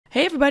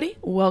Hey everybody,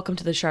 welcome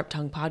to the Sharp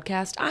Tongue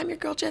Podcast. I'm your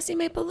girl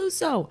Jessimae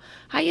Peluso.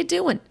 How you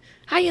doing?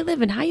 How you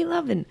living? How you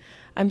loving?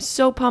 I'm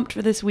so pumped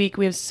for this week.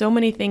 We have so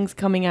many things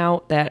coming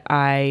out that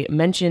I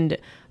mentioned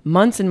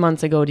months and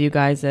months ago to you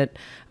guys that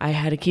I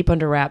had to keep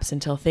under wraps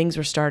until things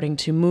were starting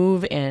to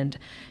move and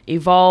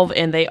evolve,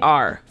 and they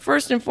are.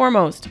 First and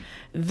foremost,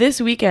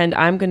 this weekend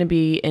I'm going to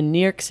be in New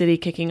York City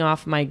kicking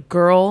off my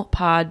Girl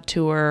Pod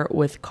tour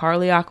with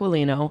Carly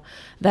Aquilino.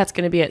 That's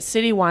going to be at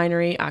City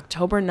Winery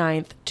October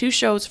 9th. 2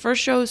 shows.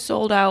 First show is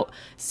sold out.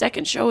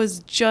 Second show is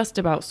just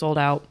about sold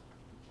out.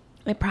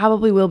 It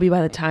probably will be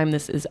by the time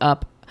this is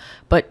up,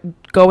 but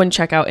go and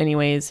check out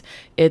anyways.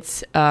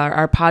 It's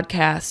our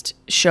podcast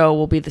show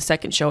will be the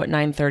second show at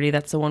 9:30.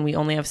 That's the one we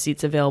only have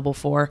seats available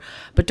for.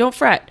 But don't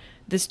fret.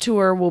 This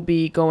tour will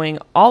be going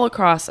all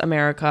across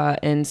America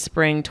in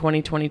spring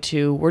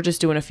 2022. We're just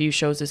doing a few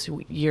shows this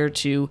year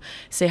to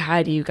say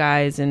hi to you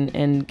guys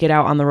and get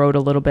out on the road a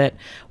little bit.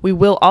 We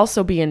will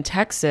also be in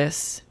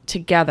Texas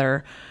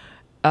together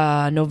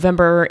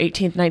November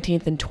 18th,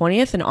 19th, and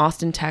 20th in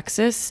Austin,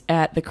 Texas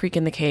at the Creek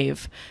in the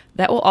Cave.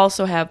 That will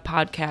also have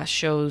podcast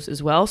shows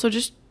as well. So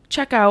just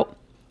check out.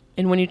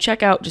 And when you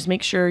check out, just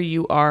make sure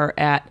you are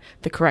at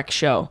the correct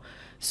show.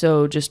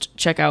 So just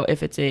check out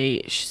if it's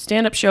a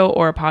stand-up show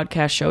or a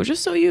podcast show,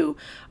 just so you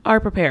are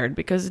prepared,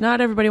 because not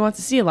everybody wants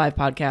to see a live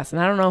podcast,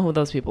 and I don't know who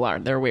those people are.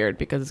 They're weird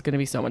because it's going to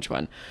be so much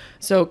fun.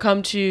 So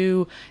come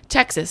to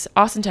Texas,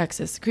 Austin,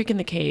 Texas, Creek in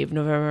the Cave,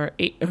 November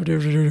 18th,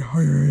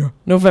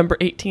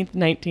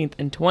 19th,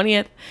 and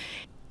 20th.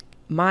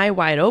 My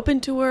Wide Open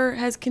tour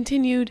has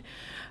continued.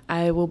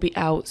 I will be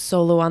out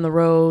solo on the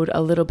road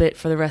a little bit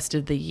for the rest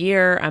of the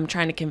year. I'm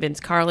trying to convince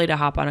Carly to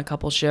hop on a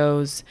couple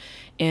shows,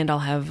 and I'll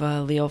have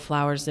Leo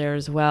Flowers there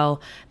as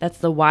well. That's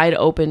the Wide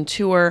Open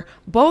tour.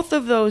 Both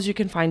of those you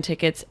can find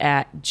tickets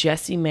at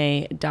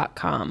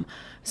jessimae.com.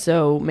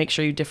 So make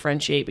sure you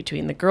differentiate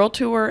between the girl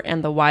tour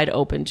and the Wide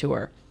Open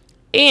tour.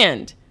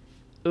 And,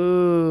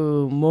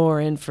 more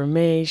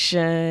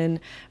information.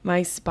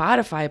 My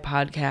Spotify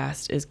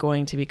podcast is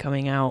going to be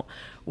coming out.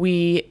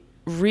 We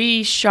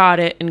reshot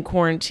it in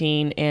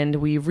quarantine and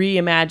we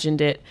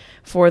reimagined it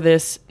for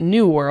this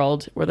new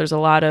world where there's a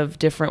lot of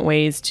different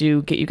ways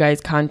to get you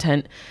guys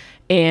content,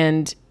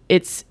 and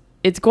it's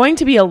going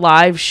to be a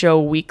live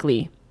show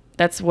weekly.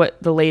 That's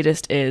what the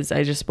latest is.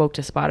 I just spoke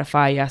to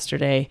Spotify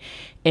yesterday,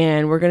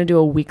 and we're going to do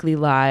a weekly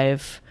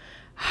live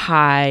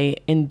high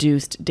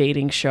induced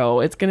dating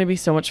show. It's going to be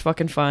so much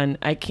fucking fun.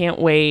 I can't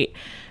wait.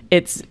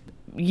 It's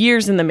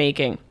years in the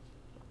making.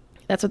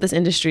 That's what this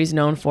industry is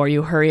known for.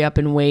 You hurry up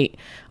and wait.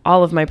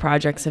 All of my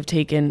projects have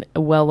taken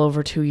well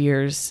over 2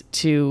 years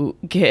to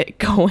get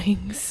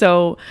going.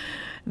 So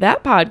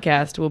that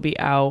podcast will be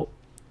out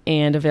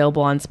and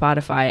available on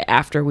Spotify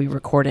after we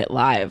record it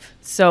live.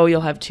 So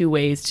you'll have 2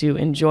 ways to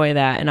enjoy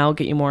that, and I'll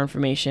get you more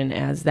information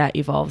as that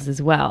evolves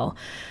as well.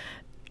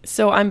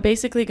 So I'm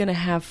basically going to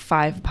have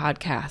 5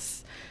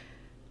 podcasts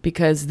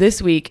because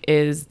this week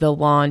is the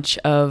launch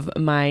of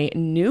my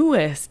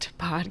newest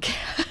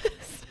podcast.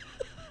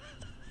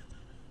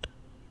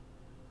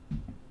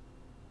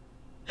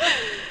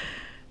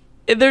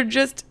 They're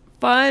just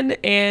fun,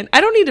 and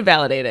I don't need to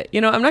validate it.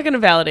 I'm not going to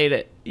validate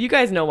it. You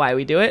guys know why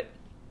we do it.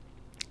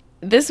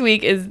 This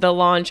week is the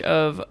launch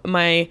of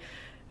my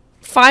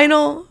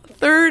final,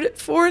 3rd,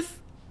 4th,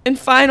 and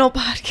final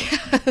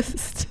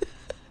podcast.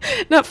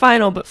 Not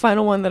final, but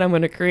final one that I'm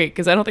going to create,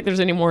 because I don't think there's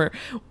any more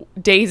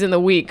days in the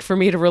week for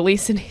me to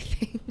release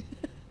anything.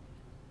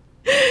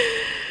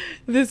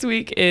 This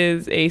week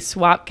is a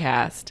swap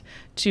cast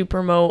to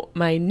promote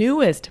my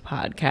newest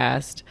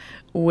podcast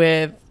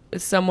with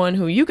someone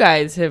who you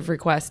guys have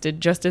requested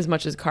just as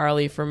much as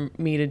Carly for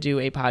me to do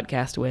a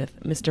podcast with,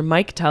 Mr.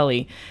 Mike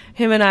Tully.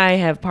 Him and I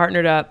have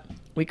partnered up.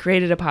 We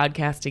created a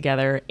podcast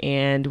together,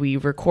 and we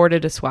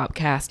recorded a swap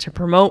cast to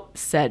promote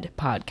said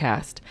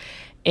podcast.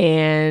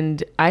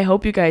 And I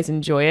hope you guys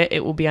enjoy it.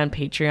 It will be on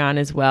Patreon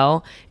as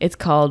well. It's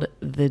called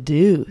The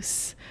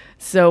Deuce.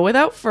 So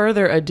without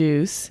further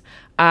ado,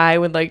 I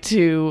would like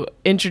to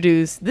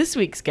introduce this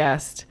week's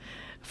guest,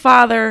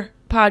 father,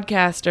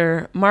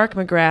 podcaster, Mark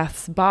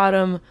McGrath's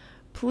bottom.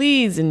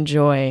 Please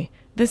enjoy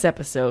this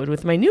episode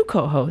with my new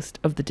co-host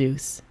of The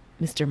Deuce,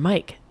 Mr.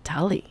 Mike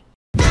Tully.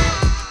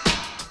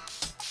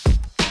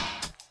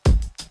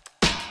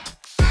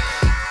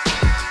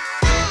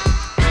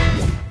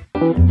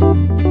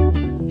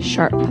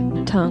 Sharp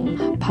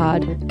Tongue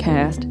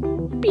Podcast.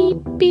 Beep,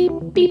 beep,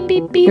 beep,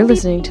 beep, beep. You're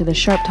listening to the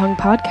Sharp Tongue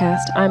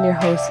Podcast. I'm your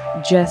host,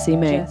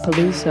 Jessimae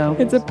Peluso.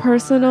 It's a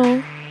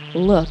personal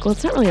look. Well,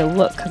 it's not really a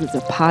look because it's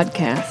a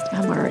podcast.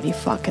 I'm already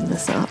fucking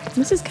this up.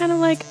 This is kind of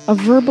like a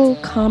verbal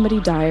comedy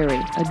diary,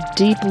 a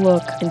deep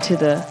look into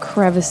the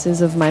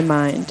crevices of my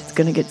mind. It's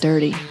gonna get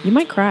dirty. You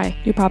might cry.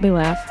 You'll probably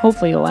laugh.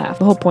 Hopefully you'll laugh.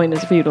 The whole point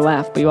is for you to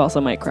laugh, but you also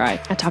might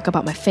cry. I talk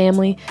about my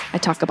family. I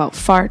talk about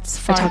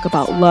farts. I talk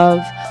about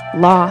love,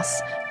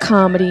 loss,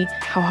 comedy,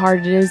 how hard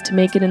it is to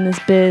make it in this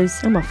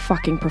biz. I'm a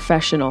fucking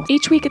professional.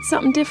 Each week it's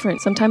something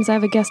different. Sometimes I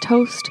have a guest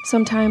host.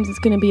 Sometimes it's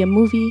gonna be a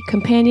movie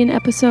companion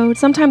episode.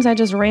 Sometimes I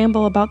just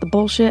ramble about the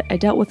bullshit I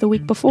dealt with the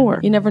week before.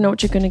 You never know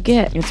what you're gonna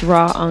get. It's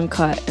raw,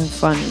 uncut, and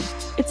funny.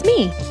 It's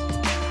me.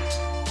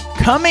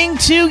 Coming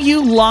to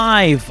you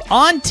live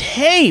on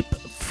tape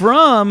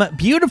from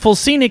beautiful,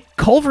 scenic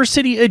Culver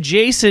City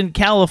adjacent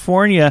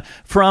California,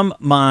 from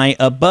my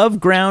above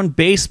ground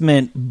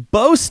basement,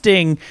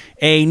 boasting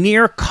a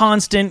near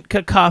constant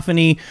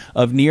cacophony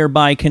of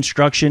nearby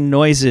construction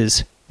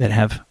noises that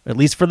have, at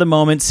least for the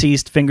moment,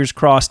 ceased. Fingers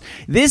crossed.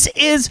 This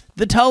is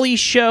The Tully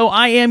Show.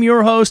 I am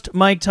your host,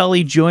 Mike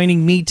Tully.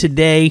 Joining me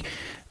today,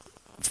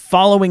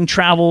 following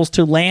travels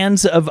to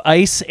lands of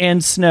ice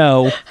and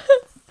snow.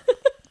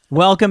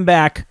 Welcome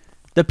back,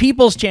 the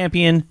People's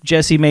Champion,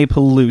 Jessimae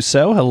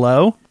Peluso.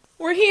 Hello.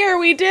 We're here.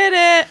 We did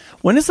it.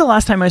 When is the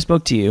last time I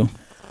spoke to you?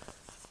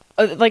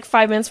 Like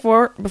 5 minutes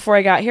before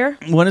I got here?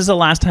 When is the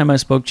last time I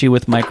spoke to you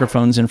with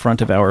microphones in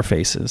front of our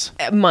faces?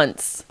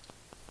 Months.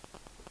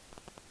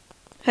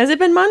 Has it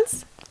been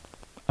months?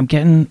 I'm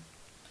getting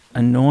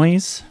a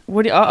noise.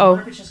 What?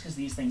 Uh-oh. It's just because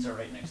these things are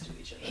right next to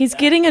each other. He's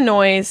getting a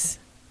noise.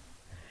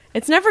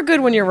 It's never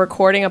good when you're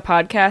recording a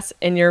podcast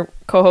and your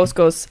co-host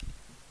goes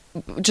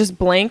just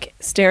blank,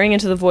 staring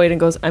into the void, and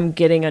goes, "I'm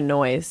getting a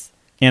noise."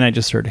 And I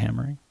just heard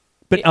hammering.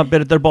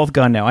 But they're both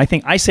gone now.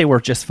 I say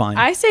we're just fine.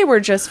 I say we're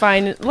just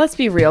fine. Let's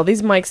be real.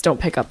 These mics don't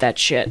pick up that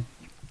shit.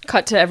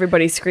 Cut to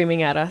everybody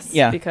screaming at us.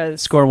 Yeah.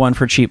 Because score one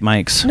for cheap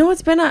mics. No,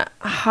 it's been a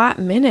hot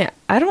minute.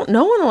 I don't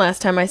know when the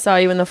last time I saw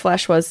you in the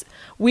flesh was.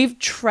 We've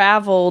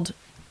traveled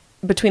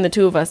between the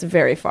two of us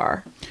very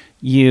far.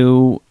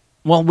 Well,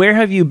 where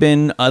have you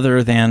been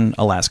other than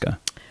Alaska?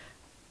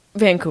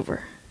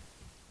 Vancouver.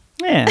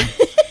 Yeah.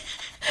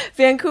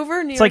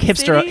 Vancouver, New It's York like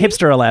City.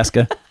 hipster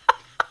Alaska.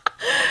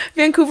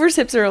 Vancouver's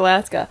hipster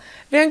Alaska.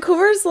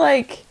 Vancouver's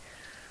like...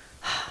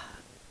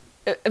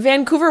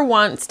 Vancouver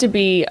wants to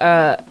be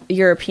a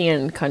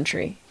European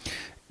country.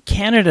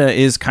 Canada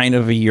is kind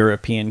of a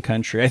European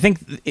country. I think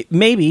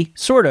maybe,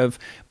 sort of,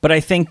 but I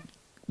think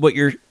what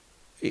you're...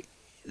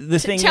 The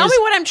thing Tell is... me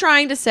what I'm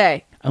trying to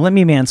say. Let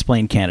me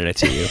mansplain Canada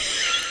to you.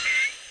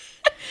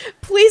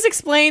 Please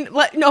explain...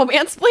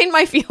 mansplain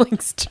my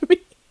feelings to me.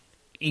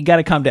 You got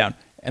to calm down,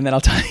 and then I'll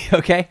tell you,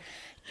 okay?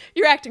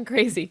 You're acting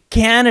crazy.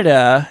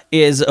 Canada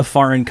is a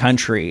foreign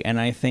country, and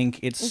I think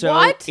it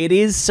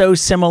is so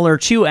similar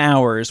to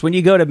ours. When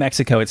you go to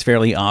Mexico, it's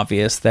fairly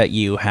obvious that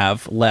you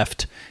have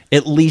left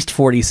at least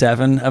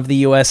 47 of the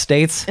U.S.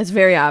 states. It's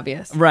very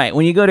obvious. Right.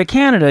 When you go to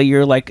Canada,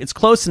 you're like, it's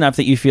close enough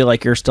that you feel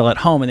like you're still at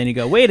home, and then you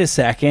go, wait a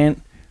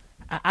second,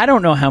 I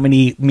don't know how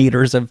many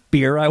meters of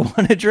beer I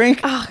want to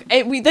drink.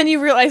 Then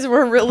you realize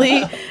we're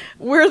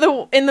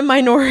in the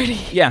minority.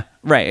 Yeah,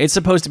 right. It's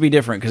supposed to be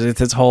different because it's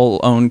its whole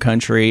own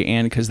country,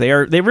 and because they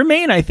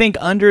remain, I think,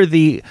 under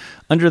the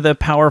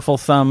powerful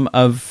thumb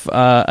of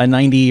a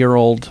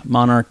 90-year-old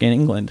monarch in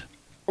England.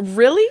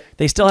 Really?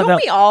 They still have.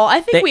 Don't we all?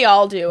 I think we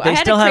all do. I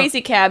had a crazy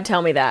cab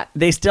tell me that.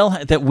 They still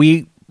that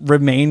we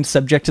remain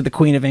subject to the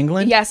Queen of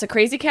England. Yes, a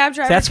crazy cab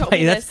driver told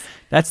me this.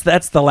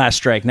 That's the last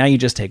strike. Now you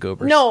just take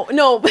Ubers.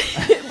 No, but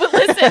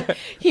listen,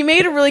 he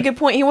made a really good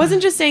point. He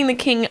wasn't just saying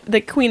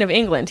the Queen of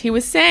England. He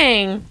was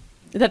saying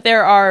that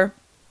there are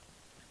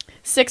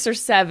 6 or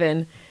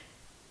 7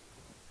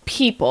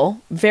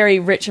 people, very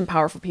rich and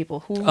powerful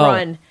people, who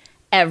run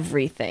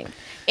everything,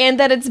 and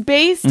that it's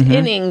based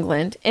in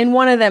England, and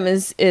one of them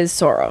is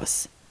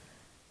Soros.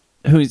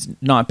 Who's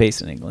not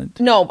based in England?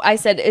 No, I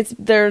said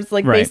there's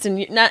like based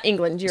in not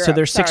England, Europe. So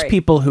there's 6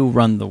 people who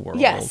run the world.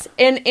 Yes,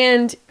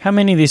 and how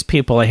many of these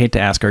people, I hate to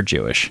ask, are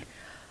Jewish?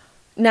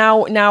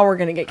 Now we're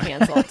gonna get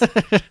canceled.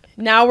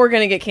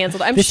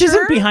 This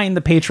isn't behind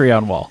the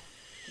Patreon wall.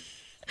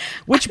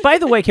 Which, by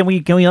the way, can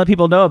we let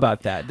people know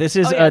about that? This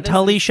is a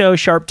Tully Show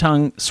Sharp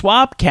Tongue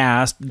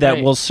Swapcast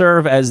that will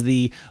serve as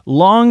the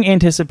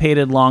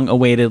long-anticipated,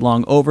 long-awaited,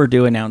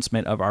 long-overdue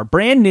announcement of our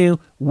brand new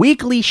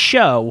weekly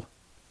show,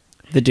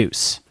 The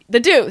Deuce. The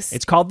Deuce.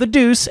 It's called The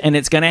Deuce, and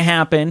it's going to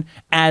happen,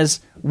 as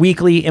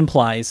weekly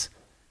implies,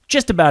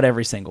 just about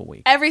every single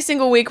week. Every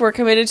single week we're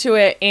committed to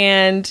it,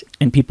 and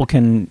people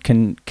can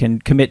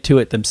commit to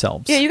it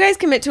themselves. Yeah, you guys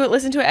commit to it,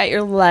 listen to it at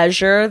your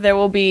leisure. There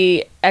will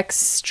be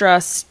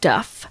extra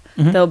stuff.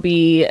 There'll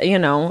be,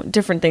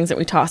 different things that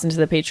we toss into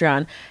the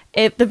Patreon.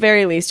 At the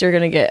very least, you're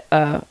going to get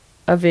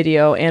a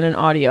video and an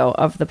audio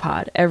of the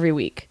pod every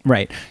week.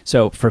 Right.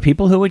 So for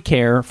people who would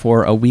care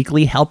for a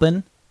weekly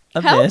helping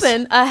of this.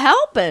 A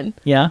helping?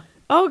 Yeah.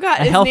 Oh, God.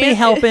 A healthy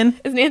helping.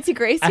 Is Nancy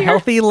Grace here? A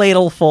healthy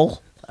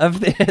ladleful of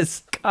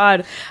this.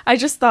 God, I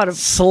just thought of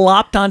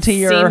slopped onto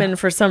your semen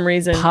for some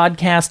reason.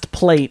 Podcast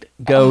plate.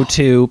 Go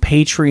to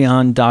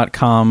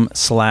patreon.com/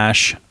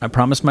 I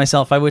promised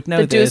myself I would know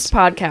The Deuce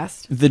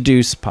Podcast. The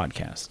Deuce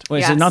Podcast.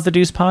 Wait, is it not The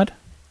Deuce Pod?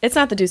 It's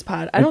not The Deuce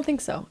Pod. I don't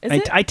think so. Is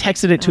it? I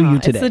texted it to you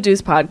today. It's The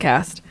Deuce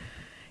Podcast.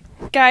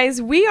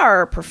 Guys, we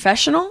are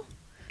professional.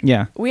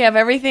 Yeah. We have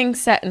everything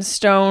set in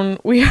stone.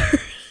 We are...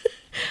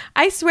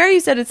 I swear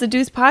you said it's The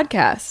Deuce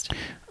Podcast.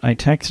 I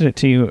texted it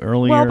to you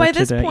earlier Well, by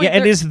this today. point, yeah,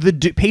 it is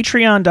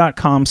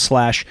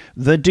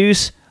patreon.com/The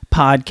Deuce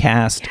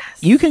Podcast. Yes.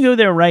 You can go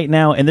there right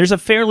now, and there's a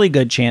fairly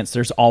good chance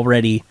there's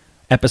already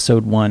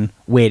episode 1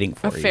 waiting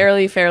for you.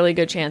 Fairly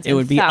good chance. It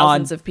would be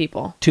thousands odd of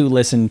people to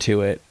listen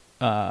to it.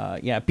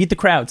 Beat the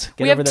crowds.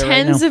 Get we over have there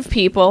tens right now. of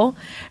people.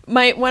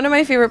 One of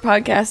my favorite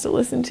podcasts to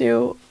listen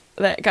to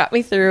that got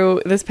me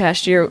through this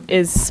past year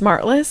is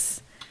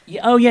Smartless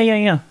Oh,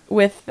 yeah.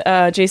 with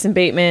Jason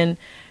Bateman,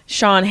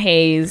 Sean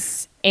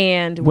Hayes,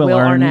 and Will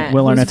Arnett.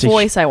 Will Arnett's whose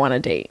voice I want to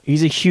date.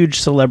 He's a huge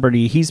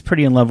celebrity. He's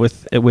pretty in love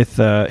with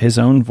his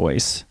own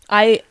voice.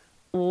 I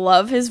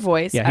love his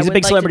voice. Yeah, I he's a would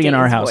big like to celebrity in date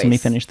our his house. voice. Let me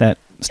finish that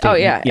statement. Oh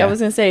yeah, I was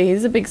gonna say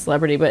he's a big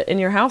celebrity, but in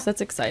your house,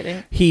 that's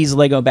exciting. He's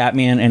Lego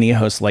Batman, and he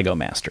hosts Lego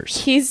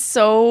Masters. His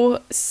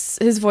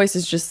voice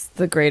is just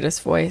the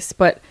greatest voice.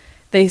 But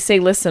they say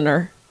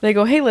listener. They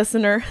go, hey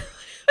listener.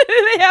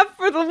 They have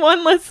for the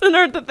one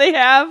listener that they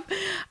have.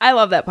 I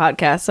love that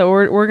podcast. So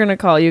we're gonna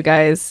call you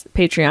guys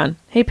Patreon.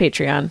 Hey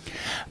Patreon.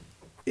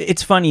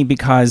 It's funny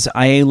because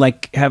I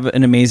have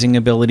an amazing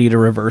ability to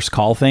reverse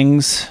call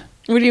things.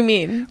 What do you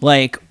mean?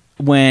 Like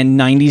when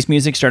 90s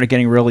music started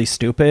getting really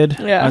stupid,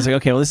 Yeah. I was like,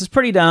 okay, well, this is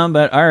pretty dumb,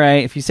 but all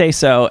right, if you say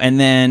so. And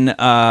then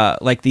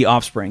The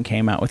Offspring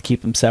came out with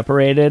Keep Them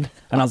Separated.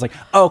 And I was like,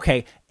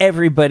 okay,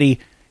 everybody,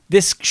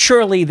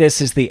 surely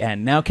this is the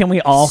end. Now can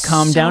we all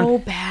calm down? So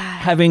bad.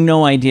 Having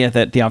no idea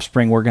that The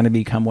Offspring were going to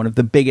become one of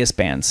the biggest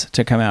bands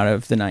to come out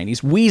of the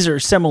 90s. Weezer,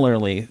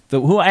 similarly,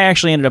 who I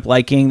actually ended up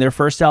liking their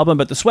first album,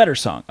 but the Sweater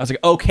Song. I was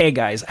like, okay,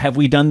 guys, have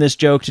we done this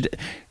joke?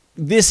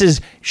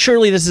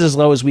 Surely this is as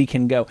low as we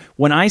can go.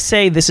 When I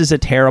say this is a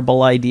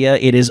terrible idea,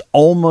 it is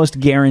almost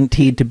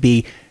guaranteed to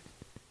be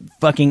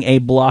fucking a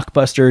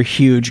blockbuster,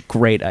 huge,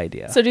 great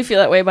idea. So do you feel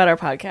that way about our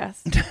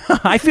podcast?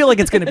 I feel like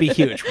it's going to be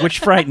huge, which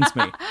frightens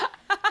me.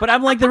 But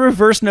I'm like the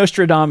reverse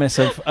Nostradamus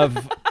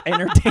of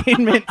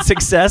entertainment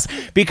success,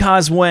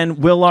 because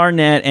when Will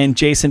Arnett and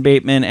Jason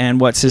Bateman and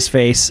what's his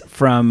face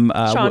from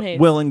Sean Hayes.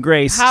 Will and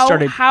Grace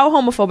started. How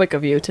homophobic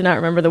of you to not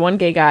remember the one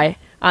gay guy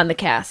on the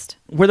cast.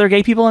 Were there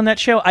gay people on that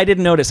show? I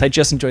didn't notice. I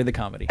just enjoyed the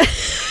comedy.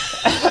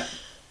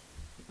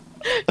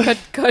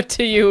 Cut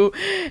to you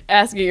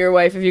asking your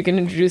wife if you can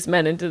introduce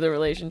men into the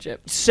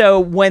relationship. So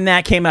when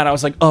that came out, I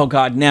was like, oh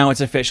God, now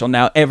it's official.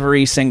 Now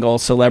every single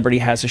celebrity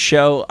has a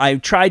show. I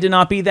tried to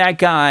not be that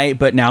guy,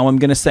 but now I'm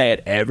going to say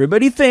it.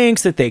 Everybody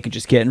thinks that they could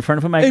just get in front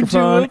of a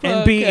microphone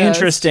and be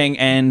interesting,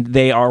 and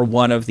they are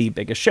one of the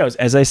biggest shows.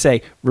 As I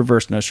say,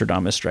 reverse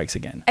Nostradamus strikes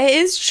again. It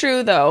is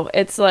true, though.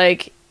 It's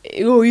like,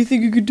 oh, you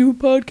think you could do a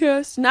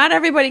podcast? Not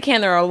everybody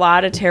can. There are a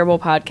lot of terrible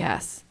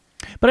podcasts.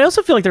 But I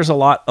also feel like there's a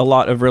lot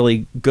of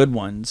really good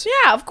ones.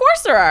 Yeah, of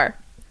course there are.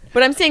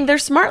 But I'm saying their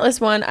Smartless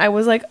one, I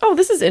was like, oh,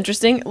 this is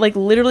interesting. Like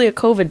literally a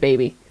COVID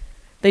baby.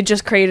 They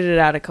just created it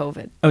out of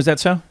COVID. Oh, is that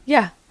so?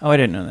 Yeah. Oh, I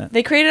didn't know that.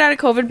 They created it out of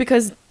COVID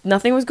because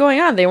nothing was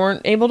going on. They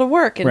weren't able to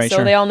work. And Right, so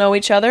sure. they all know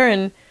each other.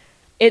 And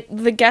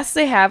the guests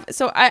they have.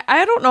 So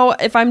I don't know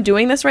if I'm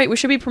doing this right. We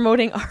should be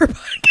promoting our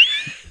podcast.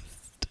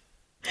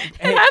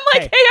 And I'm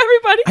like, hey,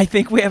 everybody. I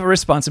think we have a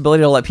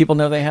responsibility to let people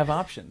know they have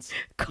options.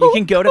 Go- You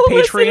can go to go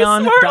listen to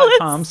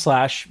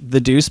patreon.com/The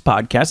Deuce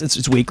Podcast.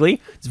 It's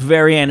weekly. It's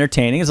very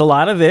entertaining. There's a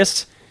lot of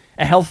this,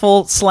 a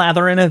helpful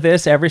slathering of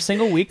this every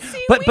single week.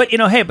 But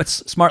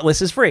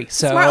Smartless is free.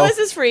 So Smartless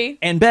is free.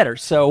 and better.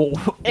 So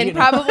And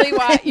probably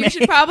why you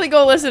should probably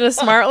go listen to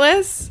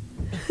Smartless.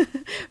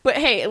 But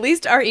hey, at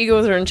least our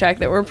egos are in check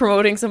that we're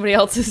promoting somebody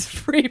else's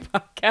free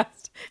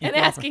podcast and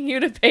asking you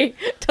to pay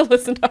to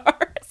listen to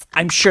ours.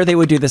 I'm sure they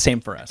would do the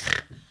same for us.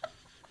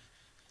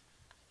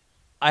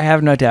 I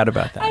have no doubt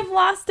about that. I've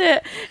lost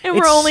it. And we're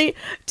It's- only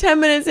 10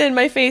 minutes in.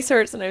 My face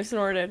hurts and I've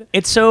snorted.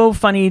 It's so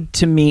funny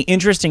to me,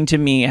 interesting to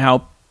me,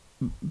 how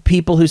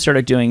people who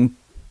started doing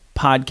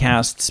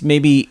podcasts,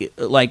 maybe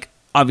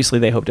obviously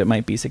they hoped it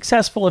might be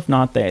successful. If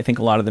not, I think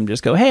a lot of them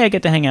just go, hey, I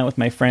get to hang out with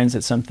my friends.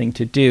 It's something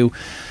to do.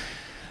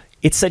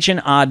 It's such an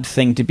odd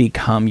thing to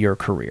become your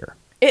career.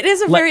 It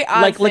is a very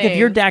odd thing. Like if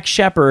you're Dax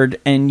Shepard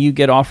and you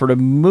get offered a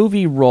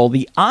movie role,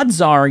 the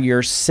odds are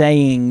you're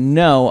saying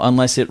no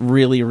unless it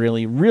really,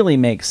 really, really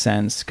makes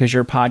sense, because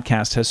your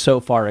podcast has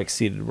so far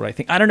exceeded what I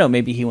think. I don't know,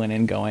 maybe he went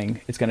in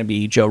going, it's going to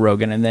be Joe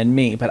Rogan and then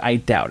me, but I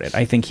doubt it.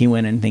 I think he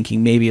went in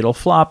thinking maybe it'll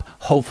flop.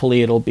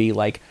 Hopefully it'll be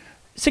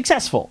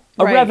successful,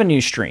 a Right.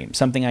 revenue stream,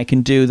 something I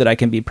can do that I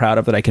can be proud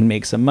of, that I can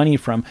make some money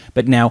from.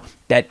 But now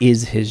that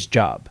is his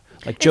job.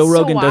 Joe so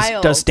Rogan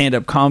wild. does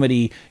stand-up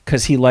comedy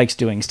because he likes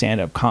doing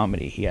stand-up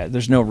comedy.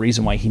 There's no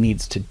reason why he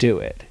needs to do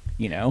it,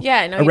 Yeah, no, he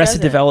Arrested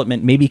doesn't.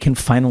 Development maybe can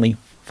finally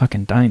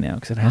fucking die now,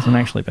 because it hasn't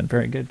actually been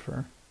very good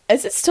for...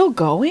 Is it still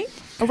going?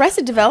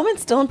 Arrested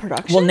Development's still in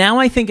production? Well, now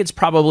I think it's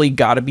probably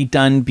got to be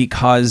done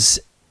because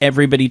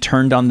everybody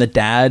turned on the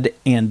dad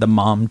and the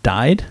mom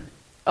died.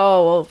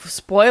 Oh, well,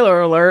 spoiler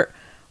alert.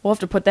 We'll have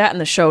to put that in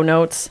the show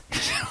notes.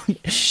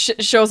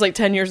 Show's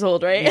 10 years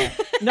old, right? Yeah.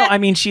 No, I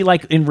mean, she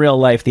in real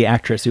life, the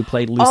actress who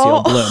played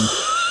Lucille Bloom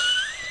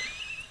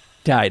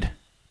died.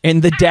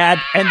 And the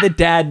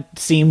dad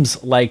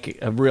seems like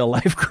a real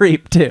life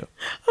creep too.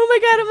 Oh my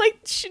God, I'm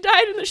she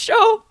died in the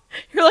show.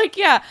 You're like,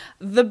 yeah,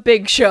 The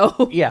Big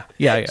Show. Yeah.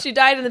 She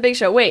died in The Big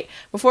Show. Wait,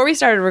 before we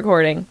started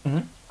recording,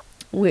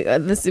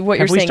 this is what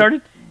you're saying. Have we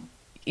started?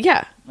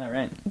 Yeah. All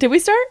right. Did we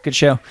start? Good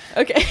show.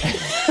 Okay.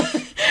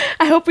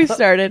 I hope we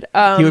started.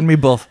 You and me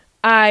both.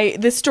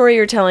 This story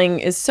you're telling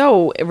is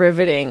so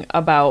riveting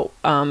about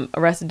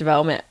Arrested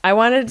Development. I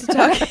wanted to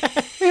talk.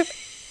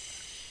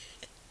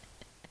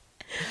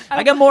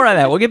 I got more on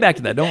that. We'll get back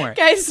to that. Don't worry.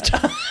 Guys,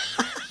 stop.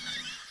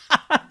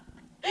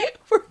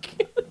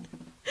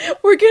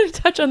 We're going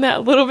to touch on that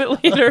a little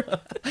bit later.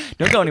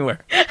 Don't go anywhere.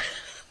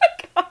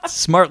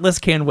 Smart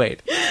list can't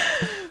wait.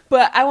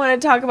 But I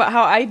want to talk about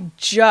how I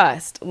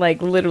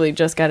literally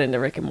just got into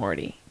Rick and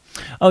Morty.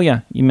 Oh,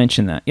 yeah. You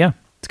mentioned that. Yeah.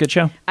 It's a good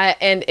show.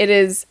 And it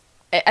is,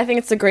 I think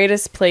it's the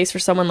greatest place for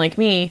someone like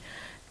me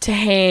to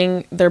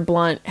hang their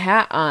blunt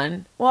hat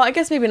on. Well, I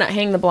guess maybe not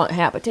hang the blunt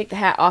hat, but take the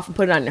hat off and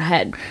put it on your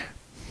head.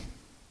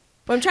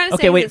 What I'm trying to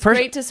say is it's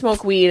great to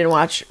smoke weed and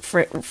watch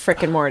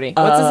Frick and Morty.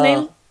 What's his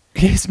name?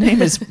 His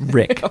name is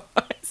Rick.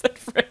 I said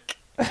Frick.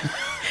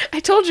 I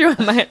told you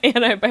I'm my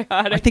antibiotic.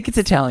 I think it's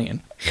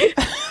Italian.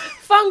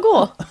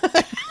 Fungal.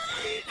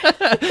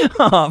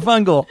 Oh,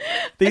 fungal.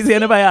 These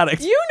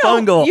antibiotics.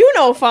 Fungal. You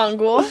know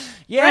fungal.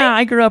 Yeah, right?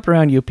 I grew up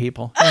around you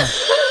people. Yeah.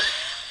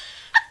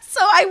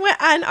 So I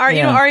went on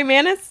you know Ari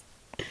Manis?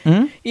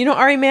 You know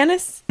Ari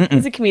Manis?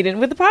 He's a comedian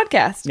with a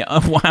podcast.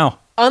 Yeah. Wow.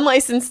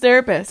 Unlicensed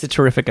Therapist. It's a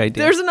terrific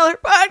idea. There's another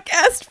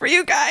podcast for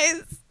you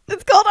guys.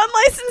 It's called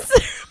Unlicensed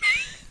Therapist.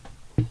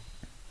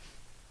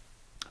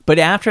 But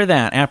after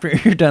that, after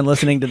you're done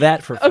listening to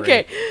that for free.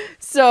 Okay.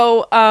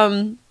 So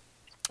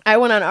I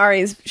went on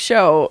Ari's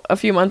show a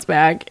few months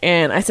back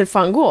and I said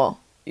fungal,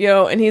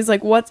 and he's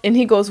like,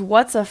 he goes,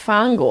 what's a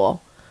fungal?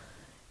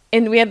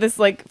 And we had this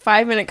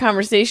 5-minute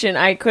conversation.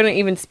 I couldn't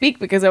even speak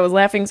because I was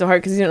laughing so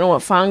hard because he didn't know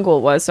what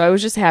fungal was. So I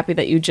was just happy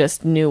that you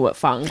just knew what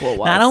fungal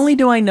was. Not only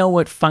do I know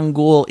what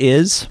fungal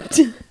is,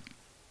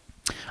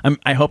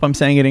 I hope I'm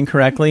saying it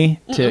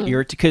incorrectly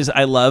because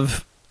I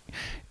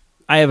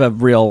have a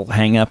real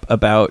hang up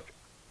about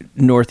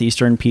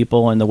Northeastern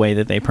people and the way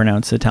that they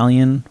pronounce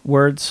Italian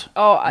words.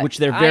 Oh, which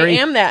they're very.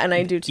 I am that, and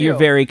I do too. You're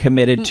very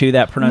committed to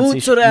that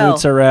pronunciation.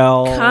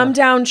 Mozzarella. Calm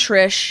down,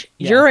 Trish.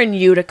 Yeah. You're in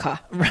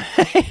Utica.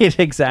 Right,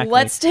 exactly.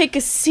 Let's take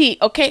a seat,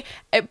 okay?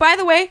 By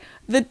the way,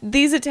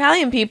 these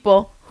Italian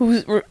people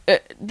who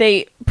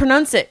they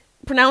pronounce it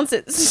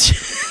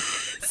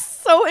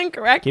so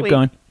incorrectly. Keep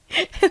going.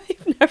 And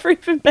they've never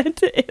even been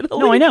to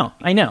Italy. No,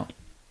 I know.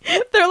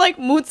 They're like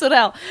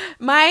mozzarella.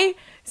 My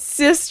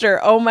sister,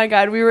 oh my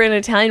God, we were in an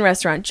Italian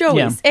restaurant.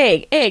 Joey's,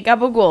 egg,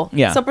 gabagool.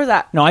 Yeah.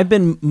 Soppressat. No, I've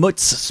been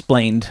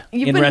mutz-splained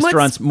in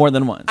restaurants more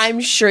than once.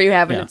 I'm sure you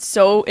have, and it's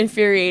so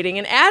infuriating.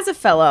 And as a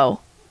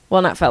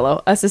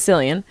a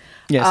Sicilian,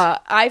 yes.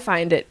 I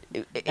find it...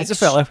 As a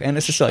fellow and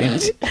a Sicilian.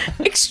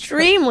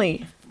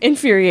 extremely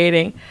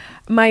infuriating.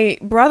 My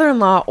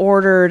brother-in-law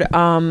ordered,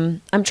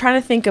 I'm trying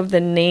to think of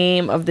the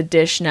name of the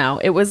dish now.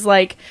 It was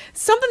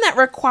something that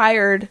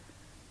required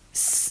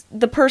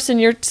the person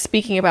you're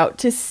speaking about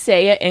to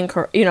say it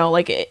incorrect.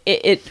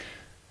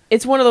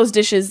 It's one of those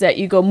dishes that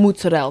you go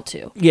mozzarella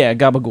to. Yeah,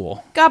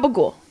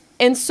 gabagool.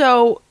 And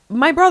so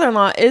my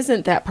brother-in-law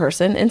isn't that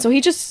person, and so he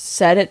just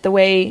said it the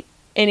way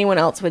anyone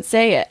else would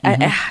say it.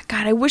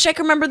 God, I wish I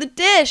could remember the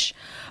dish.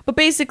 But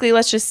basically,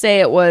 let's just say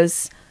it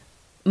was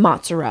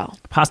mozzarella.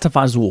 Pasta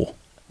fazool.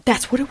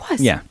 That's what it was.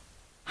 Yeah.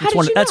 How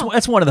did you know?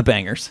 That's one of the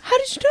bangers. How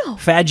did you know?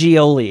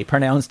 Fagioli,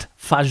 pronounced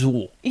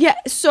fazool. Yeah,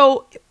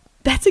 so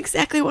that's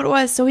exactly what it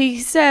was. So he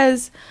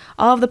says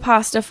all of the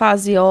pasta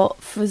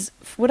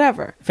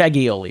whatever.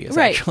 Fagioli is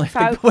actually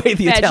the way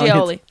the Fagioli.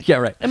 Italians. Yeah,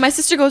 right. And my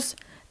sister goes,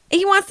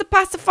 he wants the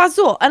pasta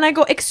fazool. And I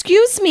go,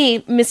 excuse me,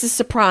 Mrs.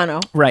 Soprano.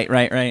 Right.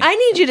 I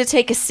need you to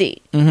take a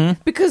seat.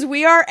 Because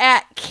we are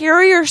at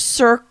Carrier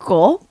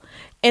Circle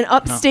in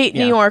upstate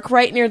New York,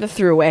 right near the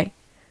Thruway.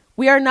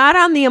 We are not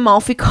on the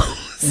Amalfi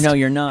Coast. No,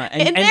 you're not.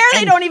 And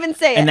they don't even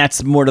say it. And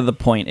that's more to the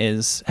point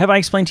is, have I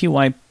explained to you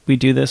why we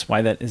do this?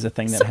 Why that is a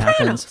thing that Sopranos.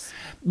 happens?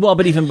 Well,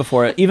 but even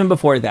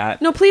before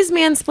that. No, please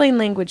mansplain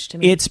language to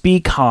me. It's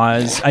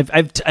because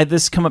I've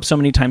this come up so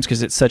many times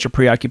because it's such a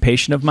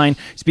preoccupation of mine.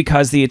 It's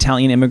because the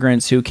Italian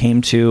immigrants who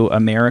came to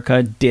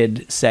America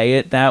did say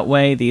it that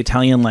way. The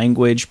Italian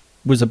language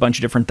was a bunch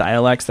of different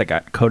dialects that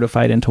got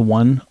codified into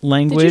one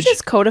language. Did you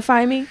just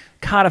codify me?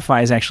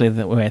 Codify is actually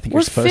the way I think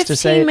you're supposed to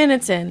say it. We're 15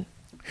 minutes in.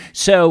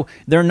 So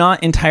they're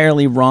not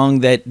entirely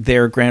wrong that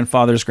their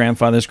grandfather's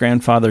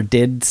grandfather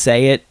did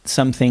say it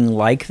something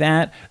like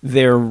that.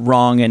 They're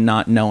wrong in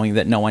not knowing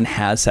that no one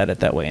has said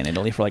it that way in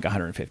Italy for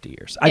 150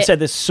 years. I've said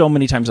this so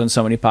many times on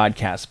so many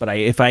podcasts, but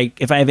if I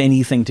have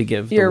anything to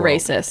give, you're the world,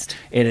 racist.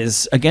 It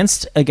is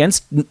against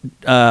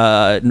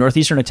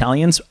Northeastern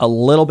Italians a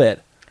little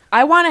bit.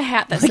 I want a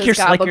hat that says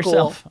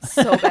gabagool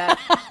so bad.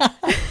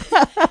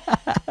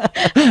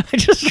 I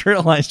just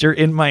realized you're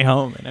in my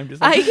home, and I'm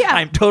just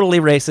I'm totally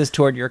racist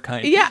toward your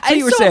kind. Yeah, so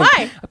you were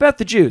saying about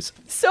the Jews.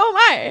 So am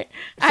I.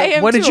 I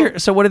am what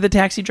too. What did the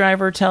taxi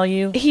driver tell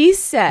you? He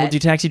said, "We'll do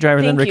Taxi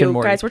Driver then Rick and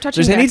Morty." Guys, we're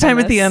touching. There's any time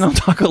at the end, I'll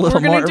talk a little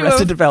more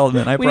Arrested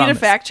Development. I promise. We need a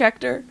fact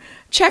checker.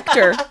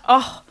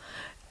 Oh,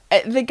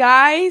 the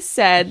guy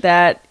said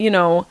that,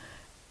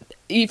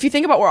 if you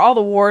think about where all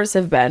the wars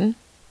have been.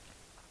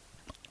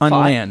 On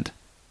fought. land.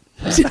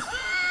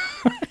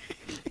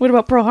 What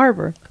about Pearl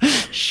Harbor?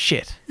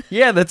 Shit.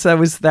 Yeah, that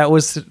was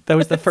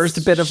the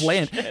first bit of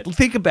land.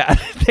 Think about it.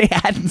 They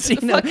hadn't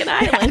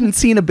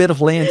seen a bit of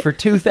land for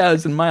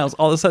 2,000 miles.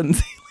 All of a sudden,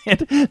 they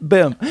land.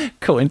 Boom.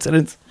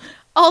 Coincidence.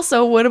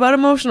 Also, what about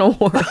emotional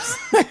wars?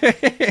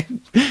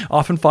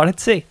 Often fought at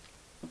sea.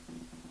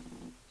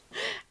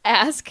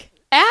 Ask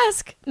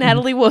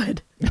Natalie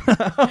Wood.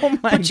 Oh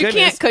my But you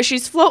can't because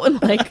she's floating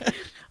like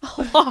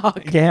a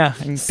log. Yeah.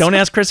 Don't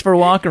ask Christopher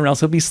Walken or else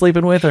he'll be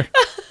sleeping with her.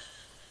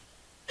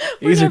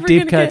 These are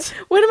deep cuts.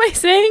 What am I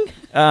saying?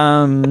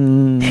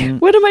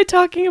 What am I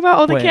talking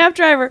about? Oh, the cab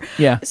driver.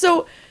 Yeah.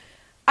 So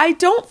I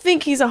don't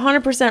think he's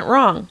 100%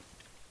 wrong.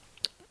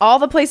 All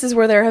the places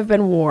where there have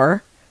been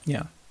war,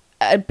 yeah,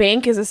 a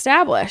bank is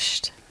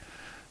established.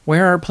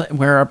 Where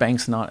are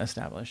banks not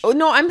established? Oh,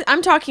 no,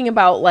 I'm talking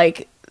about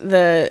like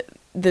the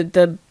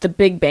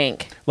big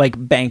bank. Like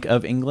Bank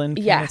of England?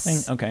 Yes. Kind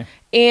of thing? Okay.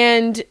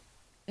 And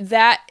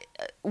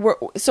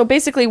so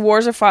basically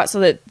wars are fought so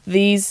that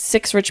these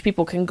 6 rich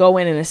people can go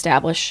in and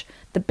establish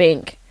the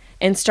bank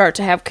and start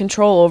to have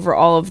control over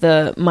all of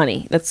the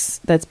money that's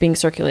being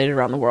circulated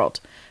around the world.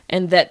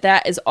 And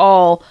that is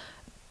all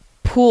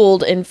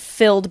pooled and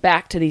filled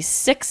back to these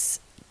 6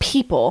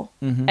 people.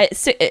 Mm-hmm.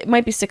 It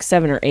might be 6,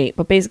 7, or 8,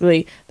 but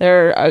basically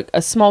they're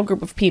a small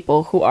group of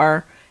people who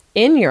are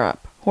in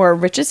Europe, who are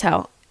rich as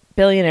hell,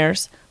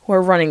 billionaires, who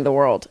are running the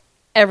world,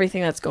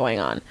 everything that's going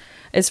on.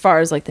 As far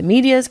as like the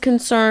media is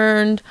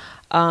concerned,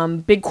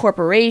 big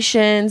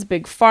corporations,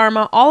 big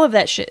pharma, all of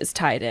that shit is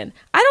tied in.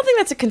 I don't think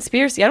that's a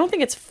conspiracy. I don't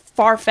think it's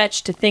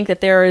far-fetched to think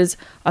that there is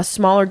a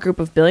smaller group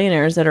of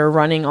billionaires that are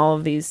running all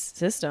of these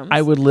systems.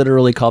 I would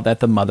literally call that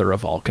the mother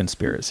of all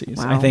conspiracies.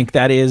 Wow. I think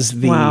that is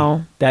the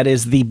root.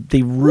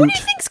 What do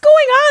you think's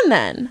going on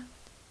then?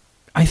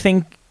 I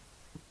think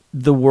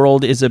the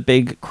world is a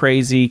big,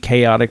 crazy,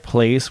 chaotic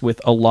place with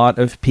a lot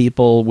of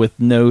people with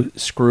no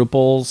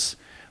scruples.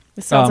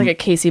 This sounds like a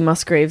Casey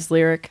Musgraves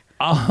lyric.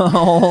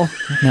 Oh,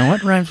 now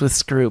what rhymes with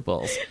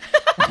scruples?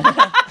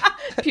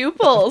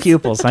 Pupils.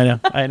 Pupils. I know.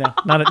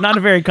 Not a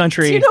very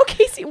country. Do you know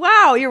Casey?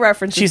 Wow, your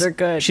references are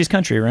good. She's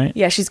country, right?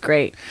 Yeah, she's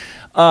great.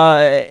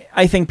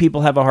 I think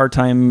people have a hard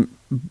time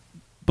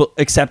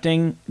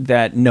accepting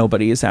that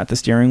nobody is at the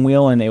steering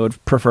wheel, and they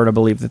would prefer to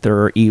believe that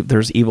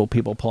there's evil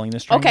people pulling the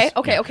strings.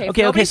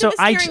 Okay. So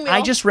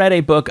I just read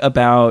a book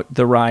about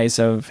the rise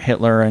of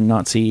Hitler and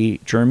Nazi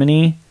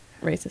Germany.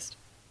 Racist.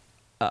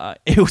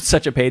 It was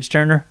such a page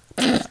turner.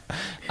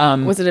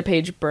 Was it a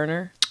page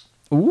burner?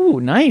 Ooh,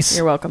 nice.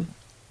 You're welcome.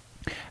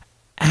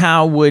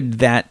 How would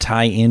that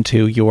tie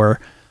into your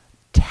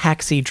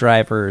taxi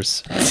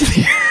drivers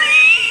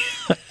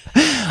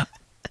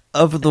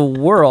of the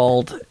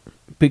world?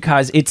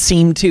 Because it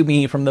seemed to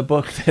me from the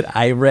book that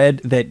I read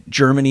that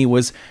Germany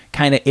was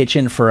kind of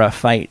itching for a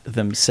fight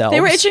themselves.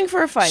 They were itching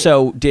for a fight.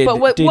 So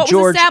what was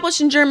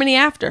established in Germany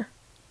after?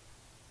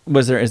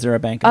 Is there a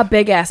bank? A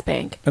big ass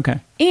bank. Okay.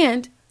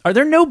 And are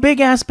there no big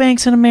ass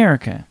banks in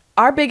America?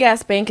 Our big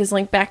ass bank is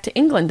linked back to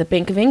England, the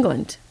Bank of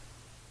England.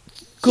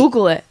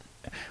 Google it.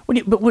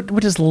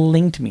 What does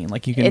linked mean?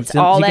 Like you can it's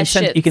all you that can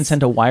send shit. You can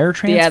send a wire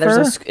transfer.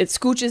 Yeah, it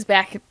scooches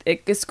back.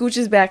 It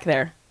scooches back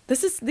there.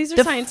 These are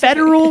the scientific.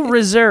 Federal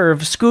Reserve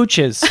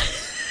scooches.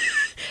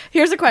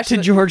 Here's a question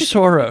to George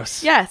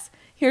Soros. Yes.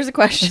 Here's a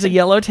question. Is a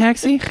yellow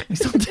taxi? You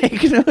still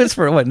taking those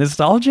for what?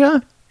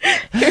 Nostalgia?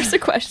 Here's a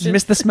question.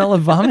 Miss the smell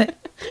of vomit?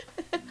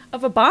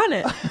 Of a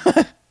bonnet.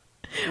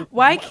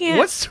 Why can't...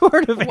 What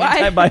sort of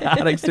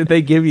antibiotics did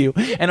they give you?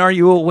 And are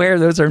you aware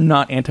those are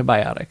not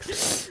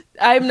antibiotics?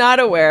 I'm not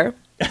aware.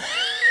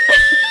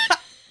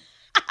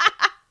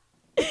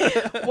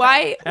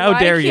 Why? How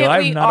dare you?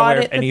 I'm not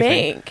aware of the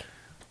anything. Bank?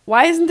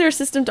 Why isn't there a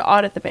system to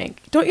audit the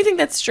bank? Don't you think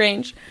that's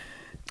strange?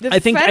 I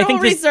think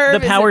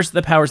the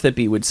powers that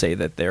be would say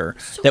that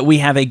that we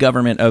have a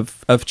government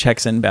of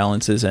checks and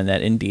balances, and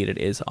that indeed it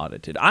is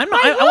audited. I'm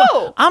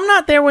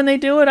not there when they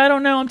do it. I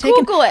don't know.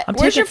 Google it.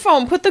 Where's your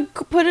phone? Put it in the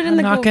Google. I'm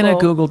not going to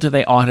Google. Do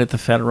they audit the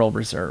Federal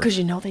Reserve? Because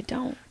you know they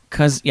don't.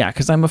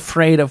 Because I'm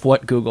afraid of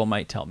what Google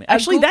might tell me.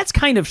 Actually, that's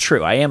kind of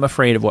true. I am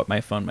afraid of what my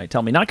phone might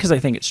tell me. Not because I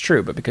think it's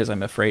true, but because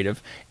I'm afraid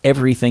of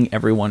everything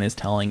everyone is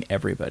telling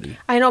everybody.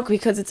 I know,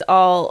 because it's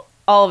all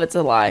of it's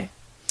a lie.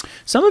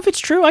 Some of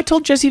it's true. I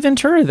told Jesse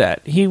Ventura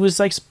that. He was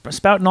like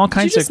spouting all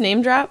kinds of... Did you just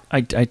name drop?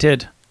 I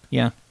did.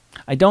 Yeah.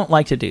 I don't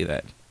like to do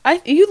that.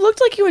 You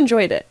looked like you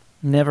enjoyed it.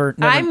 Never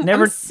I'm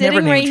sitting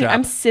name right drop. here.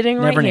 I'm sitting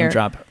right never here. Never name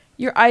drop.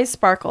 Your eyes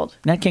sparkled.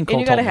 Nat King Cole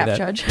and you got a told me half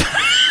that. judge.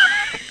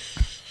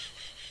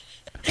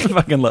 I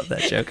fucking love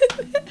that joke.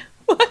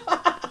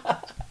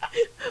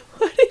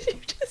 What did you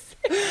just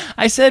say?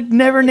 I said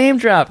never name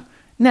drop.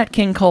 Nat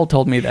King Cole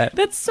told me that.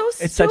 That's so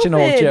stupid. It's such an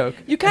old joke.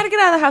 You gotta get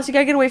out of the house. You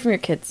gotta get away from your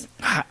kids.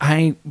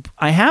 I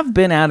have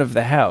been out of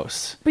the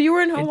house. But you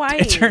were in Hawaii.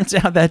 It turns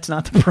out that's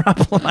not the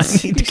problem. I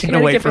need to get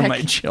away from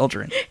my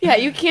children. Yeah,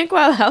 you can't go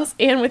out of the house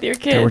and with your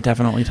kids. There were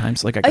definitely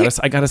times like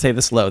I gotta say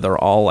this low. They're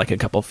all like a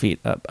couple feet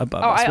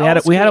above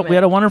us. We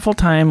had a wonderful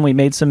time. We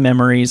made some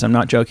memories. I'm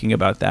not joking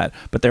about that.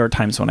 But there are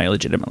times when I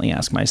legitimately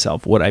ask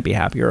myself, would I be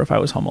happier if I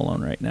was home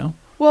alone right now?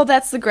 Well,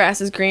 that's the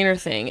grass is greener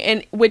thing,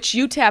 and which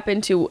you tap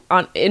into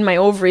in my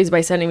ovaries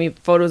by sending me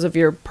photos of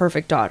your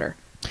perfect daughter,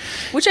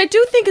 which I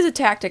do think is a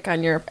tactic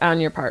on your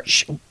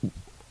part.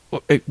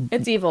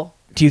 It's evil.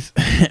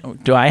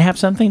 Do I have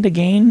something to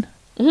gain?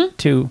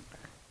 To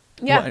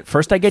yeah.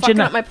 First I get you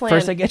knocked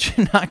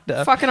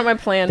up. Fucking up my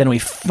plan. Then we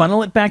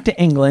funnel it back to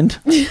England.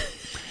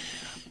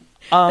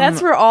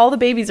 That's where all the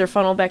babies are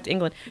funneled back to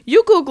England.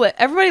 You Google it.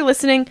 Everybody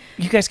listening,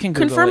 you guys can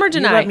Google confirm it. or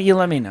deny. You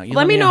let me know.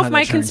 Let me know if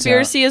my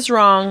conspiracy is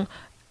wrong.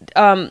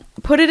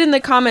 Put it in the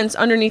comments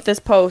underneath this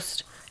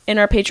post in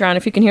our Patreon.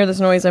 If you can hear this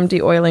noise, I'm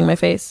de-oiling my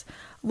face.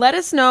 Let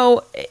us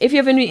know if you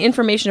have any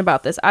information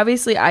about this.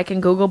 Obviously, I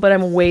can Google, but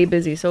I'm way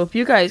busy. So if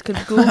you guys could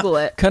Google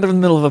it. Kind of in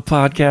the middle of a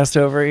podcast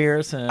over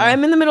here. So.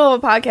 I'm in the middle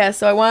of a podcast,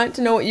 so I want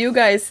to know what you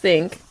guys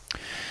think.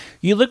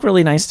 You look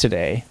really nice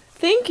today.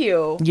 Thank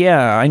you.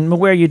 Yeah, I'm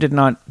aware you did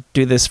not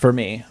do this for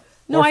me.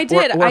 No, I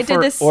did. I did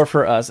this. Or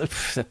for us.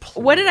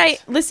 What did I...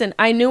 Listen,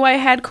 I knew I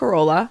had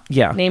Corolla.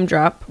 Yeah. Name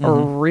drop.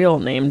 Or real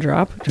name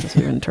drop.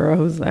 Jesse Ventura,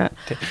 who's that?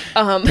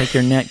 Take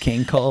your Nat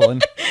King Cole.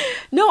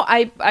 No,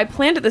 I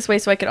planned it this way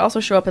so I could also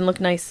show up and look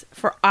nice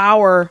for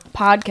our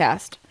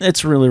podcast.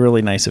 It's really,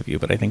 really nice of you,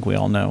 but I think we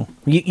all know.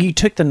 You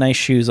took the nice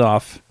shoes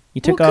off.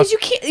 You took off... Because you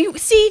can't...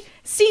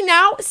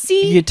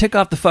 See? You took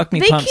off the fuck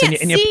me pumps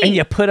and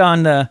you put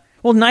on the...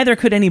 Well, neither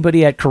could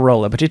anybody at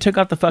Corolla, but you took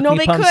off the fuck me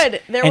pumps. No,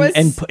 they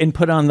could. And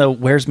put on the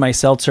Where's My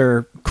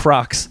Seltzer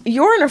Crocs.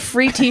 You're in a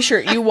free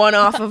T-shirt you won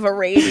off of a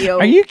radio.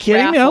 Are you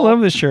kidding me? I raffle.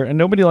 love this shirt, and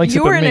nobody likes it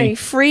but me. You're in a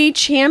free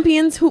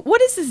Champions. What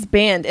is this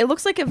band? It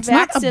looks like a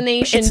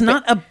vaccination. It's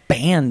not a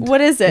band. What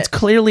is it? It's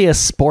clearly a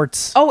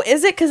sports. Oh,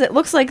 is it? Because it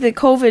looks like the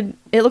COVID.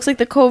 It looks like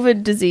the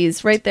COVID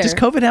disease right there. Does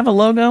COVID have a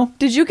logo?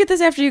 Did you get this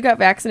after you got